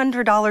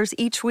 $600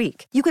 each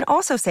week. You can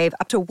also save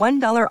up to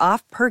 $1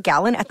 off per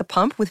gallon at the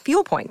pump with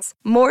fuel points.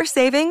 More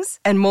savings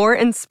and more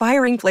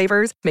inspiring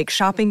flavors make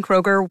shopping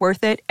Kroger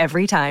worth it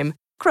every time.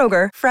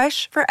 Kroger,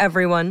 fresh for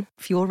everyone.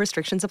 Fuel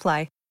restrictions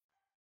apply.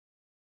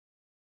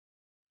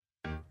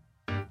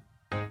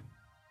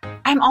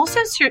 I'm also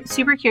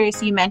super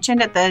curious. You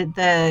mentioned at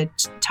the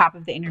top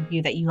of the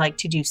interview that you like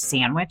to do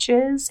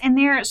sandwiches in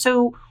there.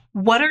 So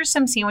what are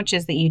some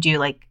sandwiches that you do?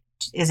 Like,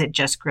 is it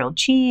just grilled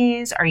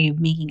cheese? Are you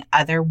making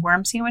other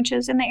warm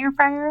sandwiches in the air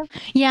fryer?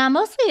 Yeah,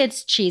 mostly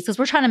it's cheese because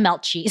we're trying to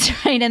melt cheese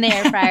right in the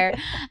air fryer.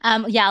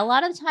 Yeah, a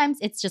lot of the times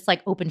it's just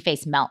like open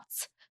face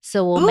melts.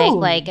 So we'll make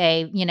like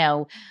a,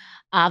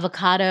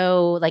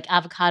 avocado,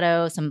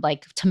 some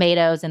like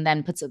tomatoes, and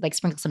then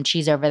sprinkle some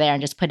cheese over there and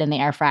just put it in the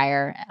air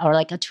fryer. Or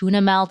like a tuna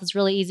melt is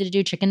really easy to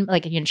do.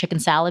 Chicken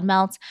salad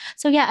melts.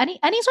 So yeah,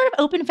 any sort of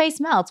open face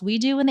melts we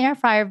do in the air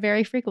fryer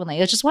very frequently.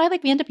 It's just why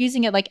we end up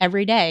using it like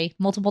every day,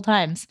 multiple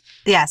times.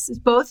 Yes,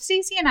 both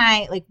Stacey and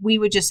I, we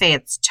would just say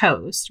it's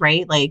toast,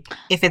 right? Like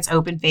if it's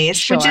open face,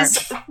 sure. Which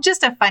is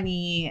just a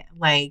funny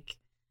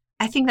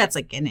I think that's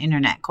like an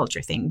internet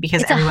culture thing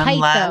because it's everyone a height,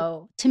 loves.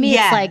 Though. To me,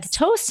 yes. It's like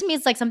toast. To me,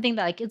 it's like something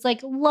that it's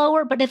like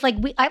lower, but it's like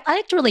I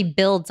like to really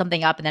build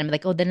something up, and then I'm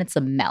like, oh, then it's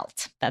a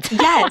melt. That's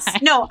yes. why.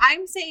 No,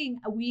 I'm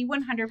saying we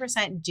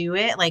 100% do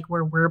it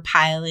where we're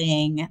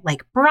piling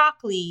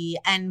broccoli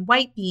and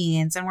white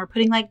beans, and we're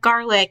putting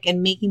garlic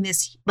and making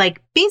this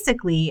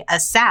basically a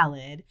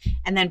salad,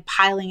 and then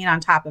piling it on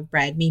top of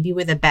bread, maybe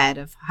with a bed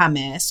of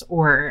hummus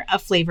or a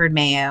flavored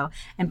mayo,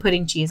 and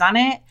putting cheese on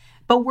it.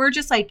 But we're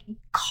just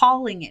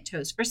calling it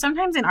toast. For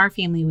sometimes in our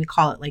family, we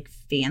call it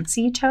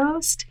fancy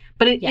toast,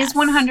 but it is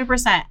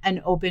 100%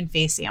 an open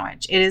face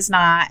sandwich. It is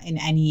not in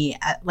any,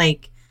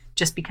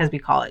 just because we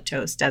call it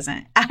toast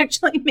doesn't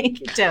actually make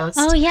it toast.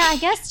 Oh yeah, I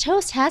guess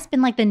toast has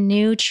been the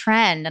new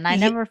trend. And I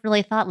never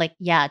really thought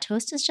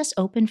toast is just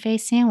open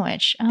face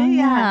sandwich. Oh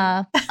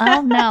yeah.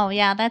 Oh no.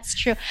 Yeah, that's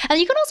true. And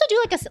you can also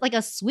do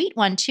a sweet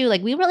one too. I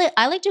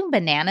like doing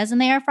bananas in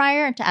the air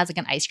fryer as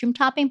an ice cream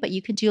topping, but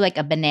you could do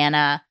a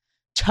banana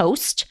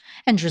toast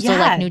and drizzle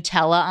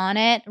Nutella on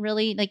it,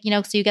 really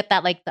so you get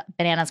that the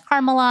bananas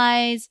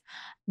caramelized.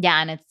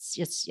 Yeah, and it's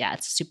just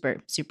it's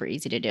super, super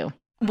easy to do.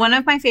 One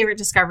of my favorite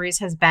discoveries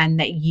has been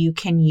that you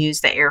can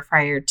use the air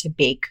fryer to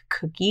bake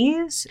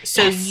cookies.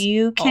 So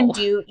you can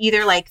do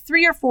either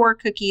 3 or 4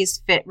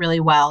 cookies fit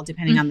really well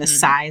depending on the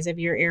size of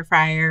your air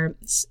fryer,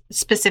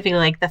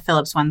 specifically the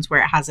Philips ones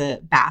where it has a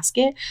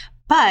basket.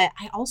 But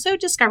I also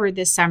discovered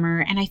this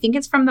summer, and I think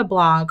it's from the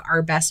blog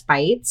Our Best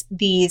Bites,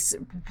 they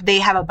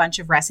have a bunch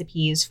of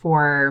recipes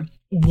for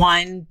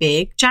one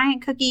big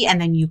giant cookie, and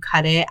then you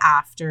cut it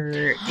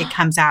after it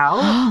comes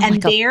out.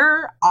 And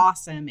they're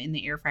awesome in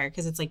the air fryer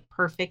because it's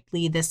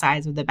perfectly the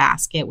size of the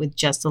basket with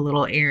just a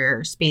little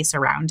air space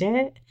around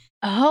it.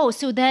 Oh,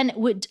 so then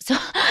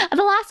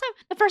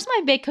the first time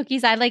I baked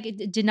cookies, I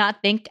did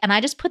not think, and I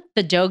just put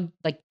the dough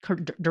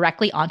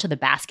directly onto the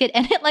basket,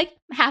 and it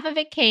half of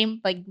it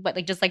came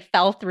just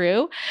fell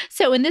through.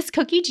 So in this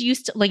cookie, do you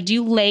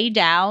lay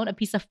down a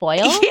piece of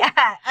foil?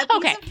 Yeah, a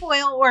piece of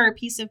foil or a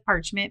piece of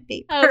parchment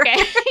paper. Okay,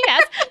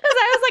 yes, because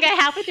I was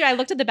halfway through, I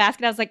looked at the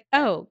basket, I was like,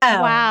 oh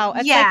wow,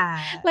 it's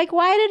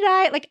why did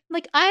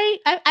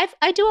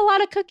I do a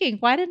lot of cooking?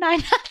 Why didn't I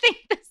not think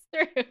this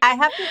through? I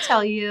have to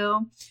tell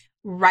you.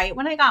 Right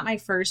when I got my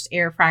first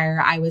air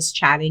fryer, I was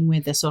chatting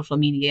with the social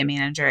media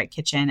manager at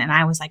Kitchen, and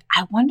I was like,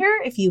 I wonder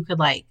if you could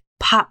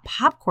pop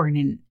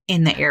popcorn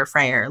in the air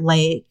fryer.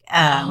 Don't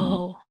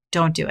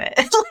do it.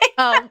 I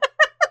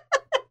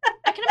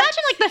can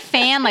imagine the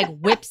fan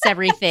whips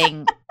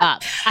everything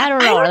up. I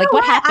don't know.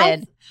 What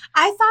happened?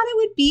 I thought it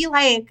would be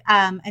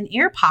an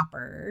air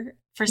popper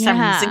for some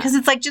reason because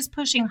it's just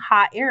pushing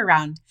hot air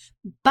around.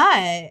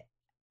 But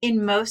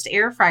in most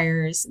air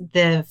fryers,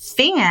 the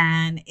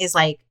fan is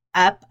like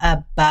up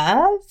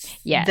above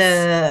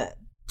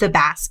the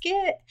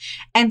basket.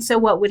 And so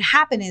what would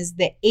happen is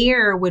the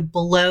air would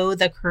blow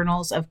the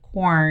kernels of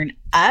corn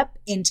up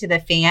into the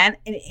fan.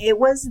 And it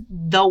was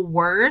the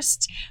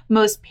worst,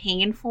 most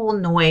painful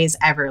noise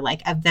ever.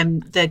 Like of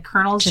them, the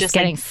kernels just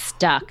getting like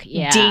stuck,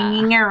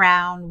 dinging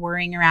around,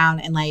 whirring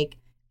around, and like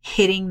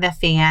hitting the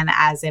fan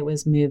as it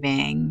was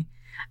moving.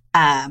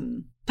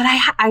 But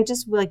I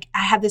just like,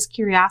 I had this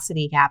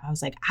curiosity gap. I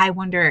was like, I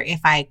wonder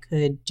if I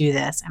could do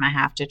this, and I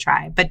have to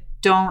try. But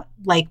don't,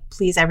 like,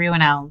 please,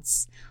 everyone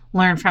else,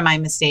 learn from my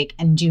mistake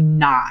and do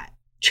not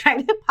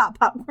try to pop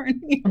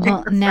popcorn.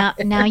 Well,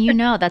 now you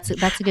know. That's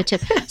a good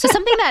tip. So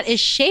something that is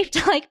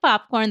shaped like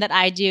popcorn that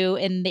I do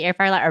in the air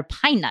fryer are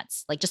pine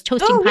nuts, like just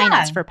toasting pine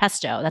nuts for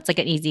pesto. That's like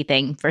an easy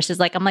thing versus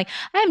like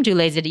I'm too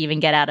lazy to even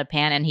get out a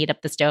pan and heat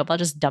up the stove. I'll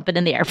just dump it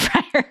in the air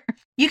fryer.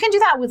 You can do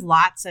that with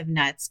lots of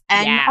nuts.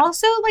 And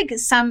also like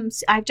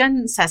I've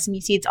done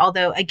sesame seeds,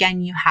 although again,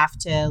 you have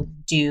to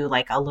do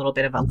like a little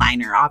bit of a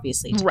liner,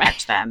 obviously, to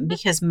catch them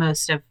because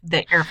most of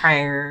the air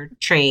fryer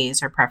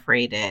trays are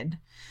perforated.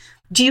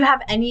 Do you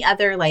have any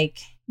other, like,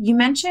 you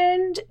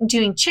mentioned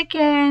doing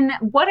chicken.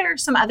 What are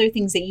some other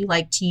things that you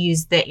like to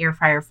use the air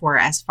fryer for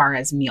as far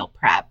as meal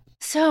prep?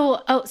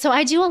 So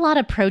I do a lot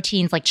of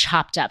proteins like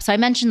chopped up. So I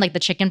mentioned like the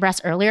chicken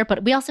breast earlier,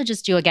 but we also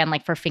just do, again,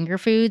 like for finger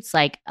foods,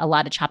 like a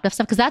lot of chopped up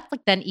stuff because that's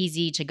like then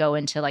easy to go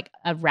into like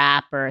a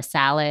wrap or a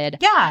salad.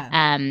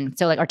 Yeah.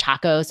 So like, or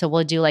tacos. So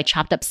we'll do like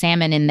chopped up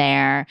salmon in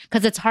there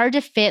because it's hard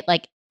to fit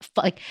like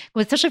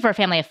especially for a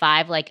family of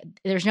 5, like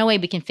there's no way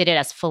we can fit it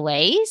as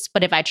fillets,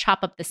 but if I chop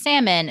up the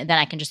salmon, then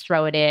I can just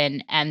throw it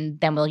in and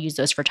then we'll use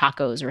those for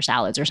tacos or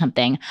salads or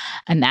something.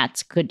 And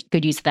that's good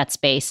use of that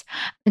space.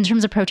 In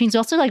terms of proteins, we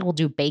also we'll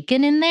do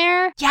bacon in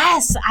there.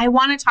 Yes, I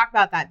want to talk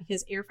about that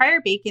because air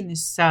fryer bacon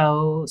is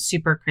so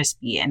super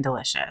crispy and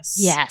delicious.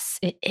 Yes,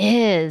 it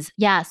is.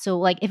 Yeah. So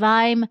like if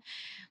I'm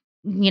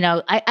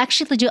I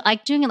actually do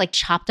like doing it like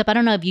chopped up. I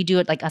don't know if you do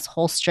it like as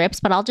whole strips,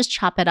 but I'll just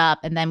chop it up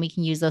and then we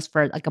can use those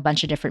for like a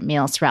bunch of different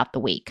meals throughout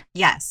the week.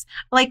 Yes.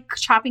 Like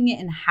chopping it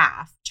in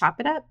half. Chop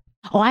it up.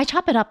 Oh, I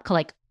chop it up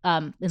like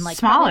in like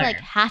smaller, like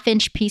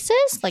 1/2-inch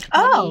pieces. Like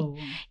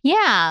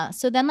yeah.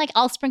 So then like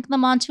I'll sprinkle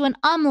them onto an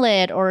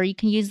omelet, or you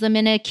can use them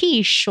in a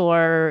quiche,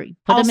 or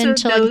put them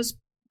into those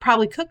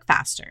probably cook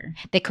faster.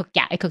 They cook,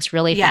 it cooks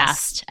really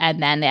fast.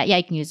 And then,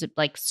 you can use it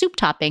like soup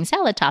topping,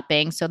 salad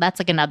topping. So that's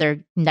like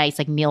another nice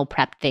like meal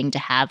prep thing to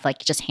have like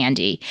just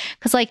handy.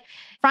 Because like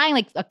frying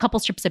like a couple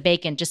strips of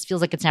bacon just feels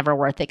like it's never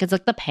worth it because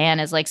like the pan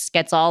is like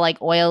gets all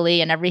like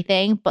oily and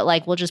everything. But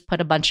like we'll just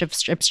put a bunch of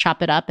strips,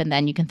 chop it up, and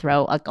then you can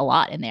throw like a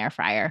lot in the air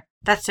fryer.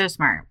 That's so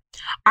smart.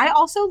 I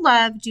also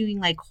love doing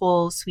like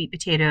whole sweet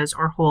potatoes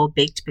or whole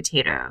baked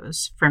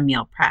potatoes for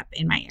meal prep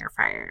in my air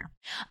fryer.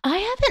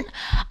 I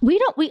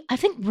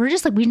think we're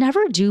just like, we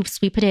never do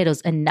sweet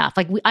potatoes enough.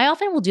 Like I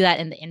often will do that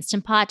in the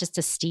Instant Pot just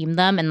to steam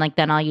them. And like,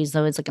 then I'll use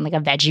those like in like a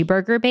veggie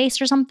burger base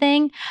or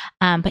something.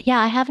 But yeah,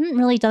 I haven't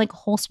really done like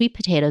whole sweet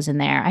potatoes in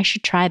there. I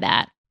should try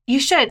that. You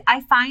should.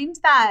 I find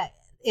that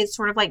it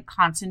sort of like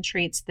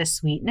concentrates the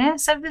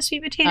sweetness of the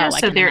sweet potatoes.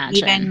 So they're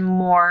even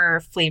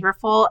more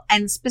flavorful.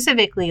 And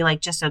specifically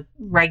like just a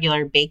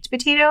regular baked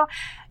potato,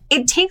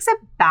 it takes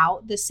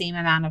about the same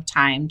amount of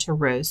time to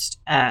roast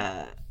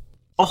a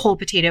whole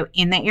potato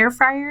in the air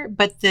fryer,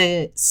 but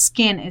the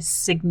skin is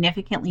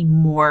significantly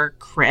more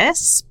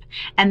crisp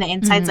and the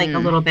inside's like a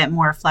little bit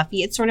more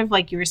fluffy. It's sort of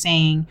like you were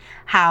saying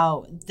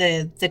how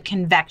the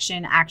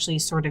convection actually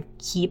sort of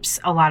keeps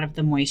a lot of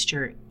the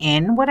moisture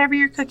in whatever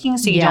you're cooking,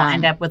 so you don't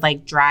end up with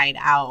like dried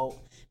out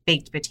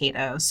baked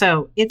potato.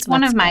 So it's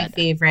one of my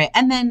favorite.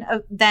 And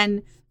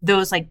then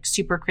those like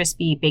super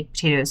crispy baked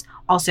potatoes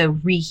also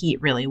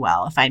reheat really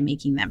well if I'm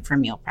making them for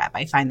meal prep.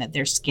 I find that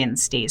their skin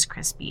stays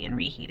crispy in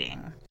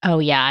reheating. Oh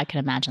yeah, I can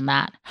imagine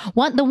that.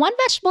 The one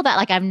vegetable that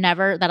like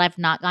I've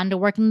not gone to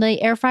work in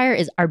the air fryer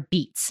are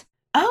beets.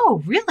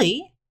 Oh,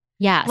 really?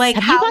 Yes. Like,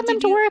 have you gotten them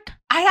to work?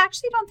 I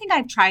actually don't think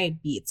I've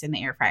tried beets in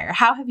the air fryer.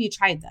 How have you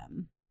tried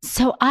them?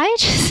 So I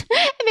just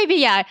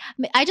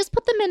I just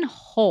put them in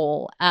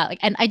whole,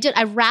 and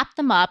I wrapped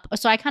them up.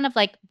 So I kind of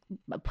like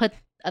put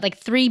like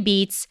 3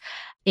 beets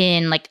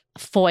in like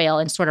foil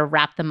and sort of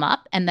wrap them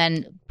up, and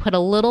then put a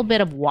little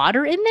bit of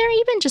water in there,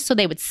 even just so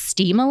they would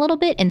steam a little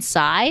bit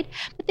inside.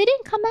 But they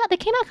didn't come out. They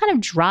came out kind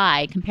of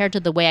dry compared to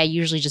the way I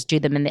usually just do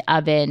them in the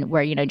oven,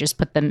 where just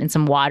put them in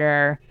some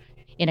water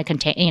in a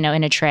container,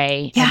 in a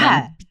tray, and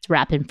then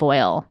wrap in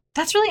foil.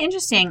 That's really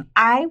interesting.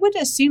 I would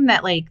assume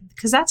that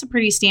because that's a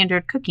pretty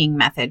standard cooking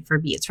method for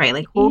beets, right?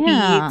 Like whole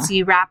beets,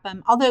 you wrap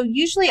them. Although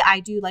usually I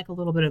do like a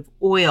little bit of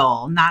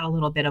oil, not a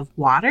little bit of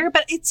water.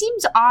 But it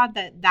seems odd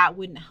that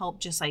wouldn't help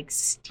just like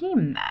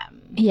steam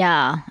them.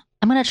 Yeah.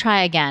 I'm going to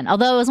try again.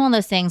 Although it was one of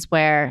those things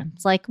where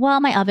it's like, well,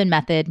 my oven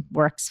method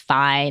works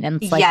fine.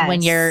 And it's like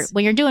when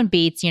you're doing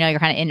beets, you're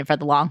kind of in it for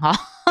the long haul.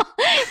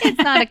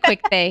 It's not a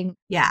quick thing.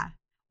 Yeah.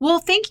 Well,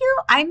 thank you.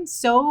 I'm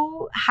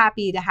so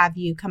happy to have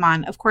you come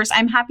on. Of course,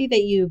 I'm happy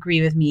that you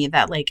agree with me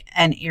that like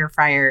an air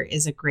fryer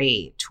is a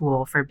great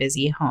tool for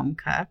busy home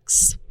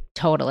cooks.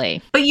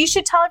 Totally. But you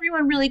should tell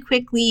everyone really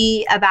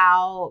quickly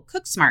about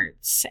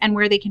CookSmarts and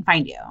where they can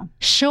find you.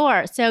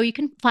 Sure. So you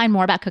can find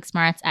more about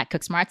CookSmarts at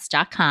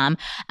cooksmarts.com.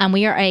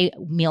 We are a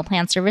meal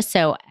plan service.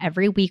 So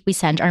every week we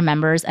send our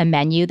members a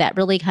menu that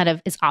really kind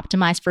of is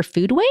optimized for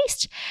food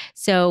waste.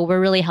 So we're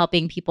really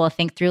helping people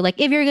think through, like,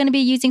 if you're going to be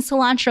using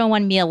cilantro in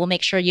one meal, we'll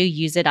make sure you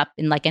use it up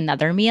in like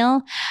another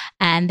meal.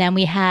 And then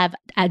we have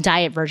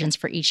diet versions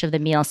for each of the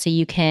meals. So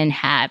you can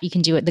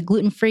do it the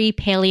gluten-free,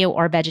 paleo,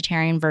 or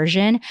vegetarian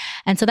version.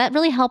 And so that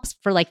really helps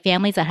for like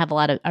families that have a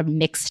lot of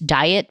mixed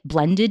diet,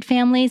 blended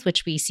families,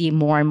 which we see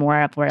more and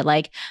more of, where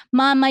like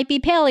mom might be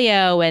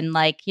paleo and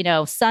like,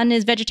 son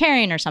is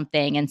vegetarian or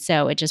something. And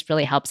so it just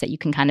really helps that you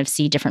can kind of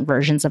see different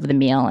versions of the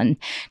meal and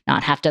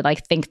not have to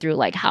like think through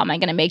like, how am I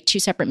going to make 2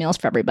 separate meals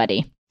for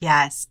everybody?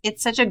 Yes,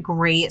 it's such a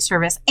great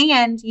service.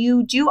 And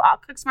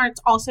CookSmarts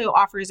also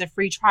offers a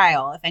free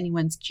trial. If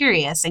anyone's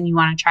curious and you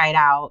want to try it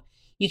out,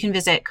 you can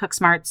visit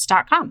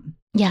cooksmarts.com.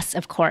 Yes,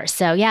 of course.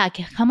 So yeah,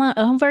 come on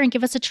over and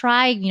give us a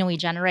try. We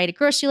generate a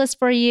grocery list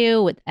for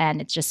you, and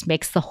it just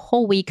makes the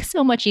whole week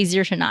so much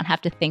easier to not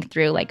have to think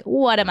through like,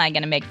 what am I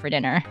going to make for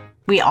dinner?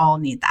 We all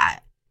need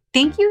that.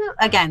 Thank you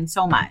again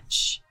so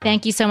much.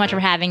 Thank you so much for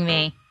having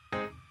me.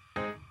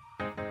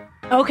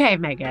 Okay,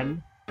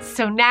 Megan.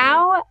 So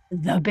now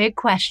the big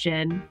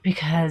question,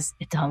 because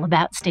it's all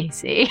about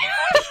Stacy.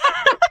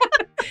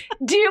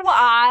 Do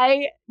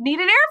I need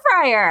an air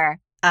fryer?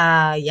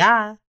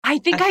 Yeah. I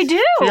think I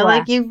do. I feel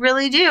like you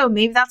really do.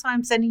 Maybe that's why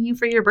I'm sending you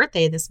for your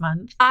birthday this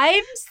month.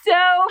 I'm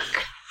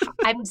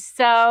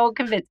so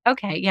convinced.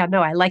 Okay. Yeah,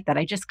 no, I like that.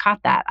 I just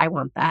caught that. I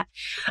want that.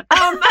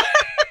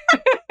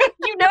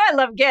 I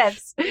love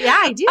gifts. Yeah,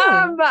 I do.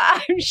 I'm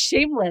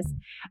shameless.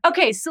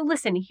 Okay, so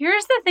listen,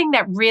 here's the thing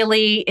that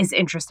really is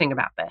interesting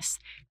about this.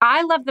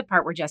 I love the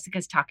part where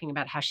Jessica's talking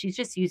about how she's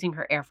just using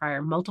her air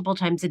fryer multiple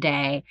times a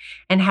day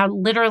and how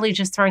literally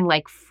just throwing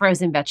like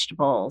frozen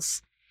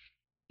vegetables,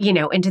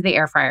 into the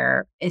air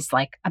fryer is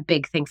like a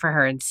big thing for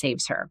her and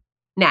saves her.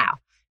 Now,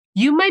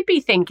 you might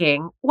be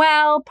thinking,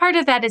 well, part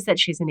of that is that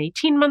she's an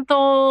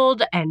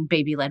 18-month-old and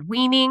baby-led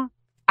weaning.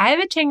 I have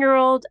a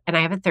 10-year-old and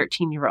I have a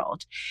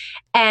 13-year-old.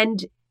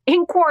 And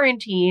in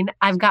quarantine,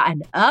 I've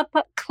gotten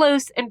up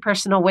close and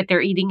personal with their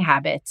eating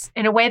habits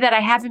in a way that I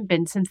haven't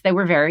been since they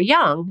were very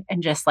young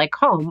and just like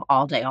home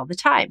all day, all the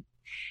time.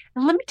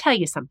 And let me tell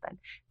you something.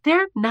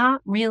 They're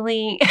not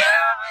really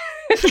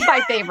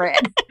my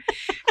favorite.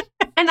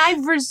 And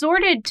I've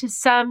resorted to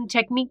some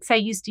techniques I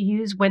used to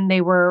use when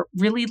they were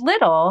really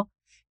little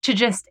to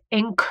just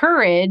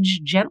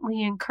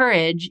gently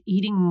encourage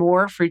eating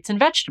more fruits and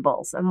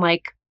vegetables and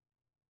like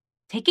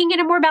taking in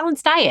a more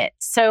balanced diet.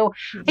 So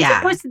I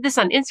just posted this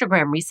on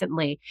Instagram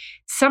recently.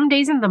 Some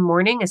days in the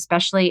morning,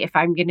 especially if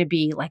I'm going to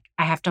be like,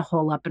 I have to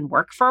hole up and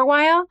work for a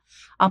while,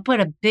 I'll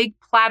put a big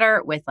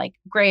platter with like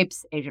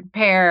grapes, Asian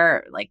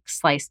pear, like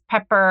sliced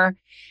pepper,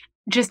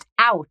 just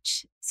out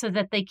so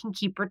that they can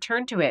keep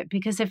return to it.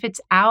 Because if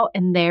it's out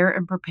and there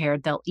and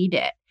prepared, they'll eat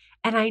it.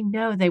 And I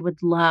know they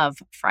would love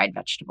fried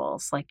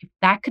vegetables. Like if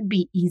that could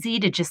be easy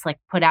to just like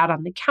put out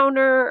on the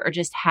counter or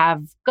just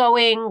have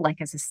going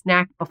like as a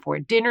snack before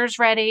dinner's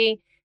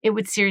ready, it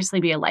would seriously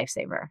be a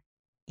lifesaver.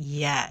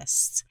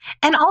 Yes.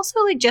 And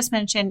also, like Jess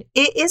mentioned,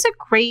 it is a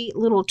great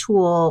little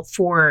tool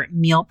for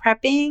meal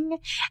prepping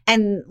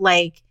and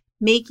like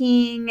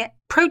making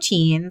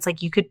proteins.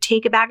 Like you could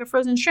take a bag of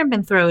frozen shrimp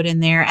and throw it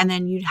in there, and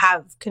then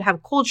could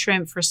have cold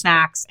shrimp for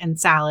snacks and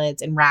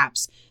salads and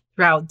wraps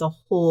throughout the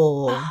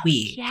whole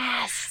week.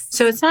 Yes.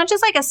 So it's not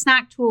just like a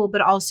snack tool, but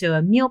also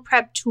a meal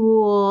prep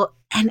tool.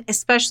 And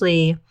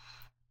especially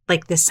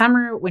like this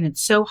summer when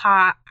it's so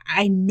hot,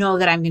 I know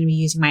that I'm going to be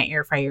using my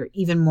air fryer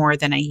even more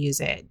than I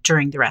use it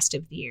during the rest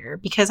of the year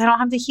because I don't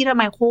have to heat up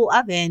my whole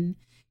oven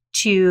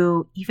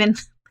to even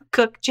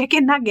cook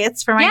chicken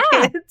nuggets for my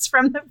kids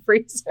from the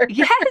freezer.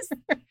 Yes.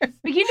 But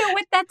you know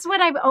what? That's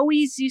what I've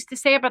always used to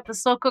say about the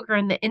slow cooker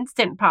and the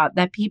Instant Pot,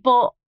 that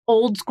people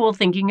old school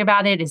thinking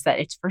about it is that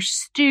it's for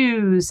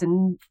stews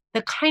and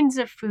the kinds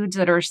of foods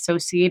that are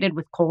associated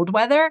with cold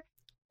weather,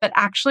 but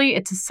actually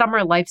it's a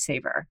summer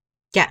lifesaver.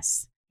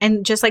 Yes.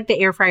 And just like the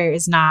air fryer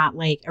is not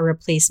like a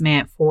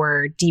replacement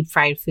for deep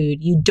fried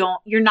food,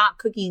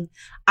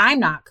 I'm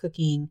not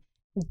cooking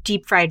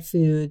deep fried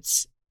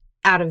foods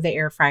out of the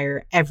air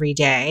fryer every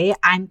day.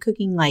 I'm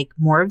cooking like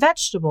more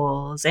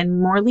vegetables and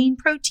more lean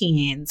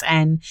proteins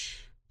and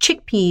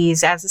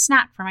chickpeas as a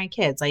snack for my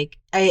kids. Like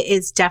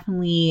it's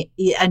definitely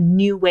a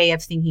new way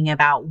of thinking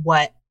about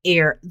what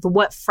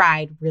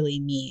fried really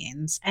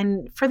means.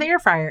 And for the air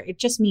fryer, it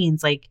just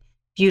means like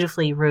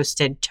beautifully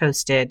roasted,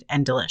 toasted,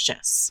 and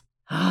delicious.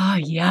 Oh,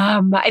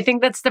 yum. I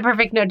think that's the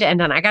perfect note to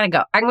end on. I gotta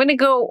go. I'm going to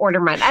go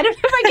order mine. I don't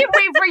know if I can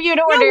wait for you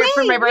to order it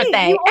for my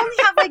birthday. You only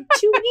have like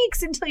 2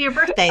 weeks until your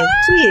birthday.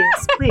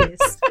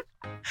 Please.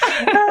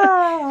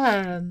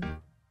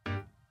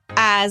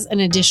 As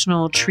an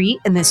additional treat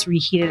in this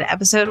Reheated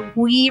episode,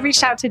 we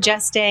reached out to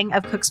Jess Dang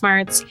of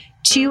CookSmarts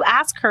to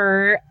ask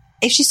her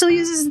if she still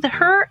uses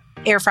her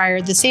air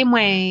fryer the same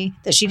way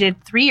that she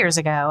did 3 years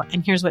ago.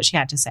 And here's what she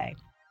had to say.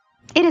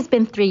 It has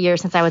been 3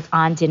 years since I was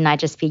on Didn't I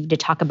Just Feed You to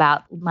talk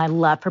about my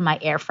love for my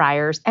air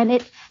fryers, and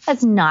it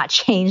has not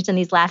changed in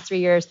these last 3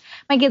 years.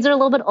 My kids are a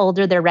little bit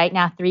older. They're right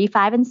now 3,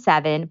 5, and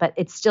 7, but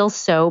it's still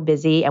so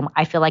busy, and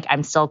I feel like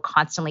I'm still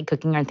constantly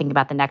cooking and thinking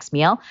about the next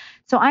meal.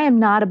 So I am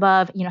not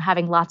above,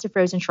 having lots of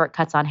frozen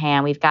shortcuts on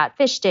hand. We've got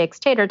fish sticks,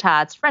 tater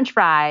tots, French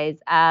fries,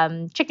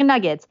 chicken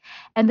nuggets,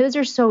 and those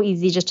are so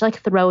easy just to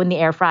throw in the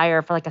air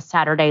fryer for a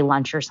Saturday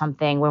lunch or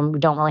something when we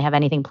don't really have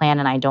anything planned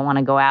and I don't want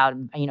to go out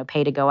and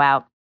pay to go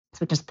out. So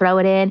we just throw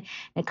it in and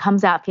it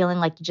comes out feeling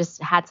like you just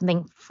had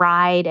something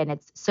fried and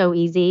it's so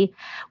easy.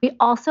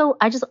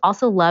 I just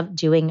also love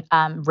doing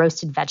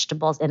roasted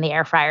vegetables in the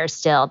air fryer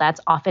still. That's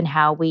often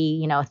how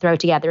we, throw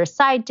together a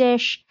side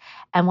dish.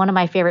 And one of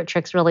my favorite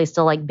tricks really is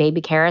still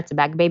baby carrots, a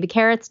bag of baby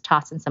carrots,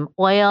 toss in some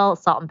oil,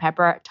 salt and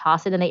pepper,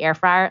 toss it in the air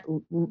fryer,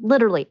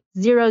 literally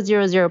 0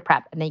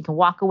 prep. And then you can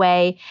walk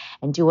away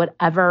and do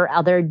whatever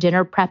other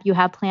dinner prep you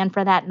have planned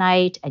for that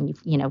night. And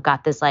you've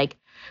got this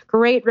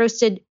great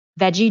roasted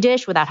veggie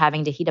dish without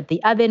having to heat up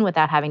the oven,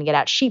 without having to get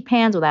out sheet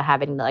pans, without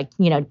having to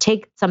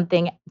take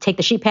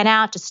the sheet pan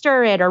out to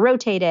stir it or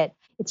rotate it.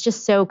 It's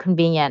just so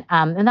convenient.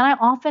 And then I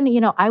often,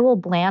 I will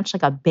blanch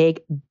a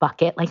big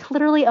bucket,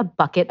 literally a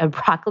bucket of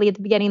broccoli at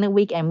the beginning of the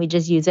week, and we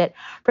just use it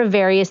for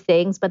various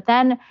things. But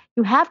then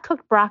you have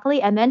cooked broccoli,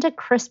 and then to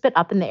crisp it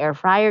up in the air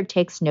fryer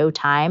takes no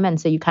time.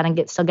 And so you kind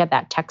of still get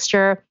that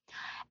texture,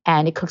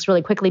 and it cooks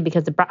really quickly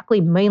because the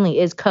broccoli mainly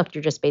is cooked.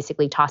 You're just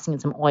basically tossing in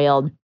some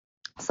oil,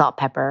 salt,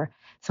 pepper,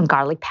 some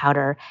garlic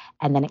powder,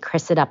 and then it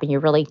crisps it up, and you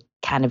really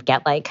kind of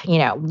get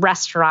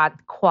restaurant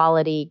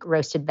quality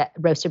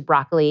roasted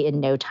broccoli in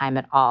no time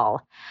at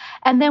all.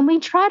 And then we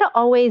try to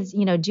always,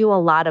 do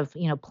a lot of,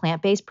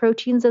 plant-based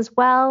proteins as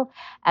well.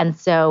 And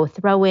so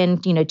throw in,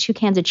 2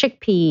 cans of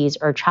chickpeas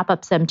or chop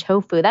up some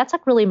tofu. That's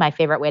really my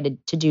favorite way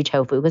to do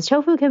tofu, because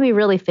tofu can be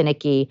really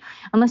finicky.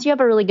 Unless you have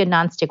a really good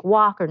nonstick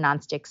wok or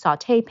nonstick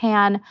saute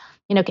pan,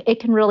 it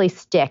can really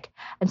stick.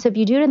 And so if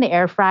you do it in the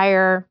air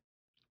fryer,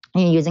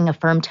 using a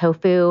firm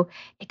tofu,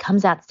 it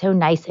comes out so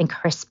nice and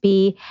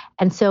crispy.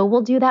 And so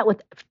we'll do that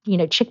with,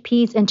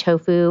 chickpeas and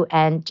tofu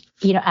and,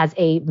 as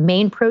a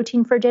main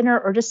protein for dinner,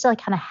 or just to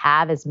kind of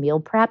have as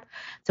meal prep.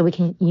 So we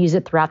can use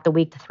it throughout the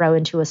week to throw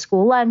into a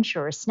school lunch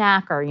or a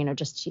snack or,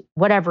 just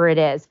whatever it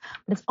is.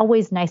 But it's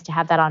always nice to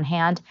have that on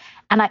hand.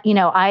 And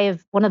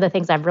one of the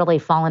things I've really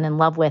fallen in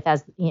love with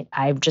as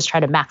I've just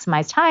tried to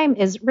maximize time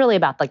is really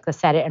about the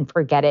set it and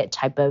forget it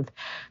type of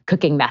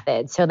cooking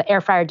method. So the air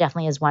fryer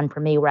definitely is one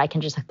for me where I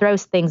can just throw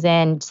things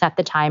in, set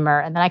the timer,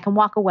 and then I can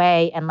walk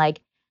away and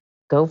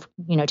go,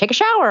 take a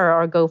shower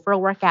or go for a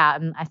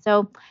workout. And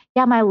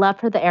my love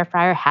for the air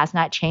fryer has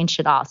not changed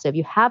at all. So if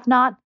you have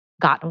not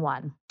gotten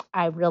one,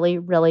 I really,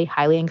 really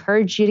highly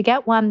encourage you to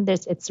get one.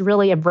 It's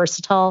really a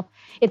versatile.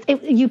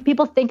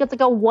 People think it's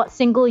a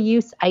single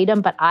use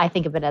item, but I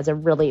think of it as a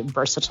really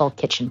versatile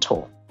kitchen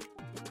tool.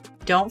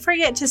 Don't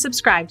forget to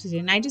subscribe to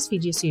Didn't I Just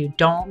Feed You so you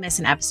don't miss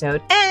an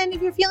episode. And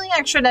if you're feeling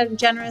extra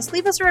generous,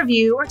 leave us a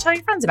review or tell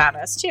your friends about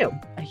us too.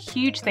 A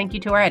huge thank you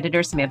to our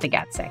editor, Samantha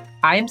Gatzek.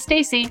 I am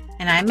Stacy.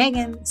 And I'm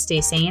Megan.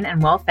 Stay sane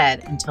and well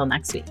fed until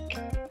next week.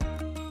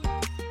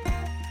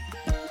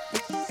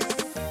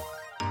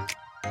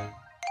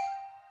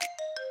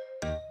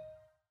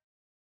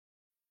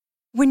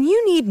 When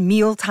you need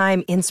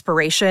mealtime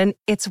inspiration,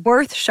 it's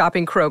worth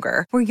shopping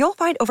Kroger, where you'll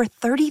find over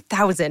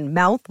 30,000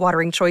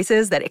 mouth-watering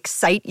choices that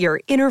excite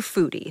your inner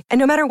foodie. And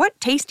no matter what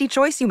tasty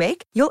choice you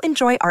make, you'll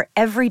enjoy our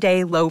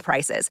everyday low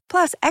prices,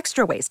 plus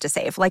extra ways to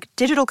save, like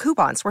digital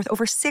coupons worth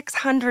over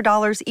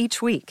 $600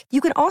 each week. You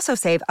can also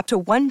save up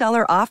to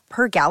 $1 off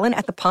per gallon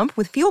at the pump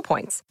with fuel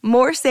points.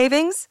 More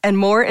savings and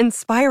more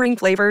inspiring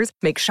flavors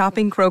make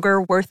shopping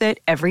Kroger worth it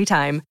every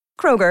time.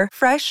 Kroger,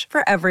 fresh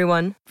for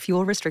everyone.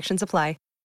 Fuel restrictions apply.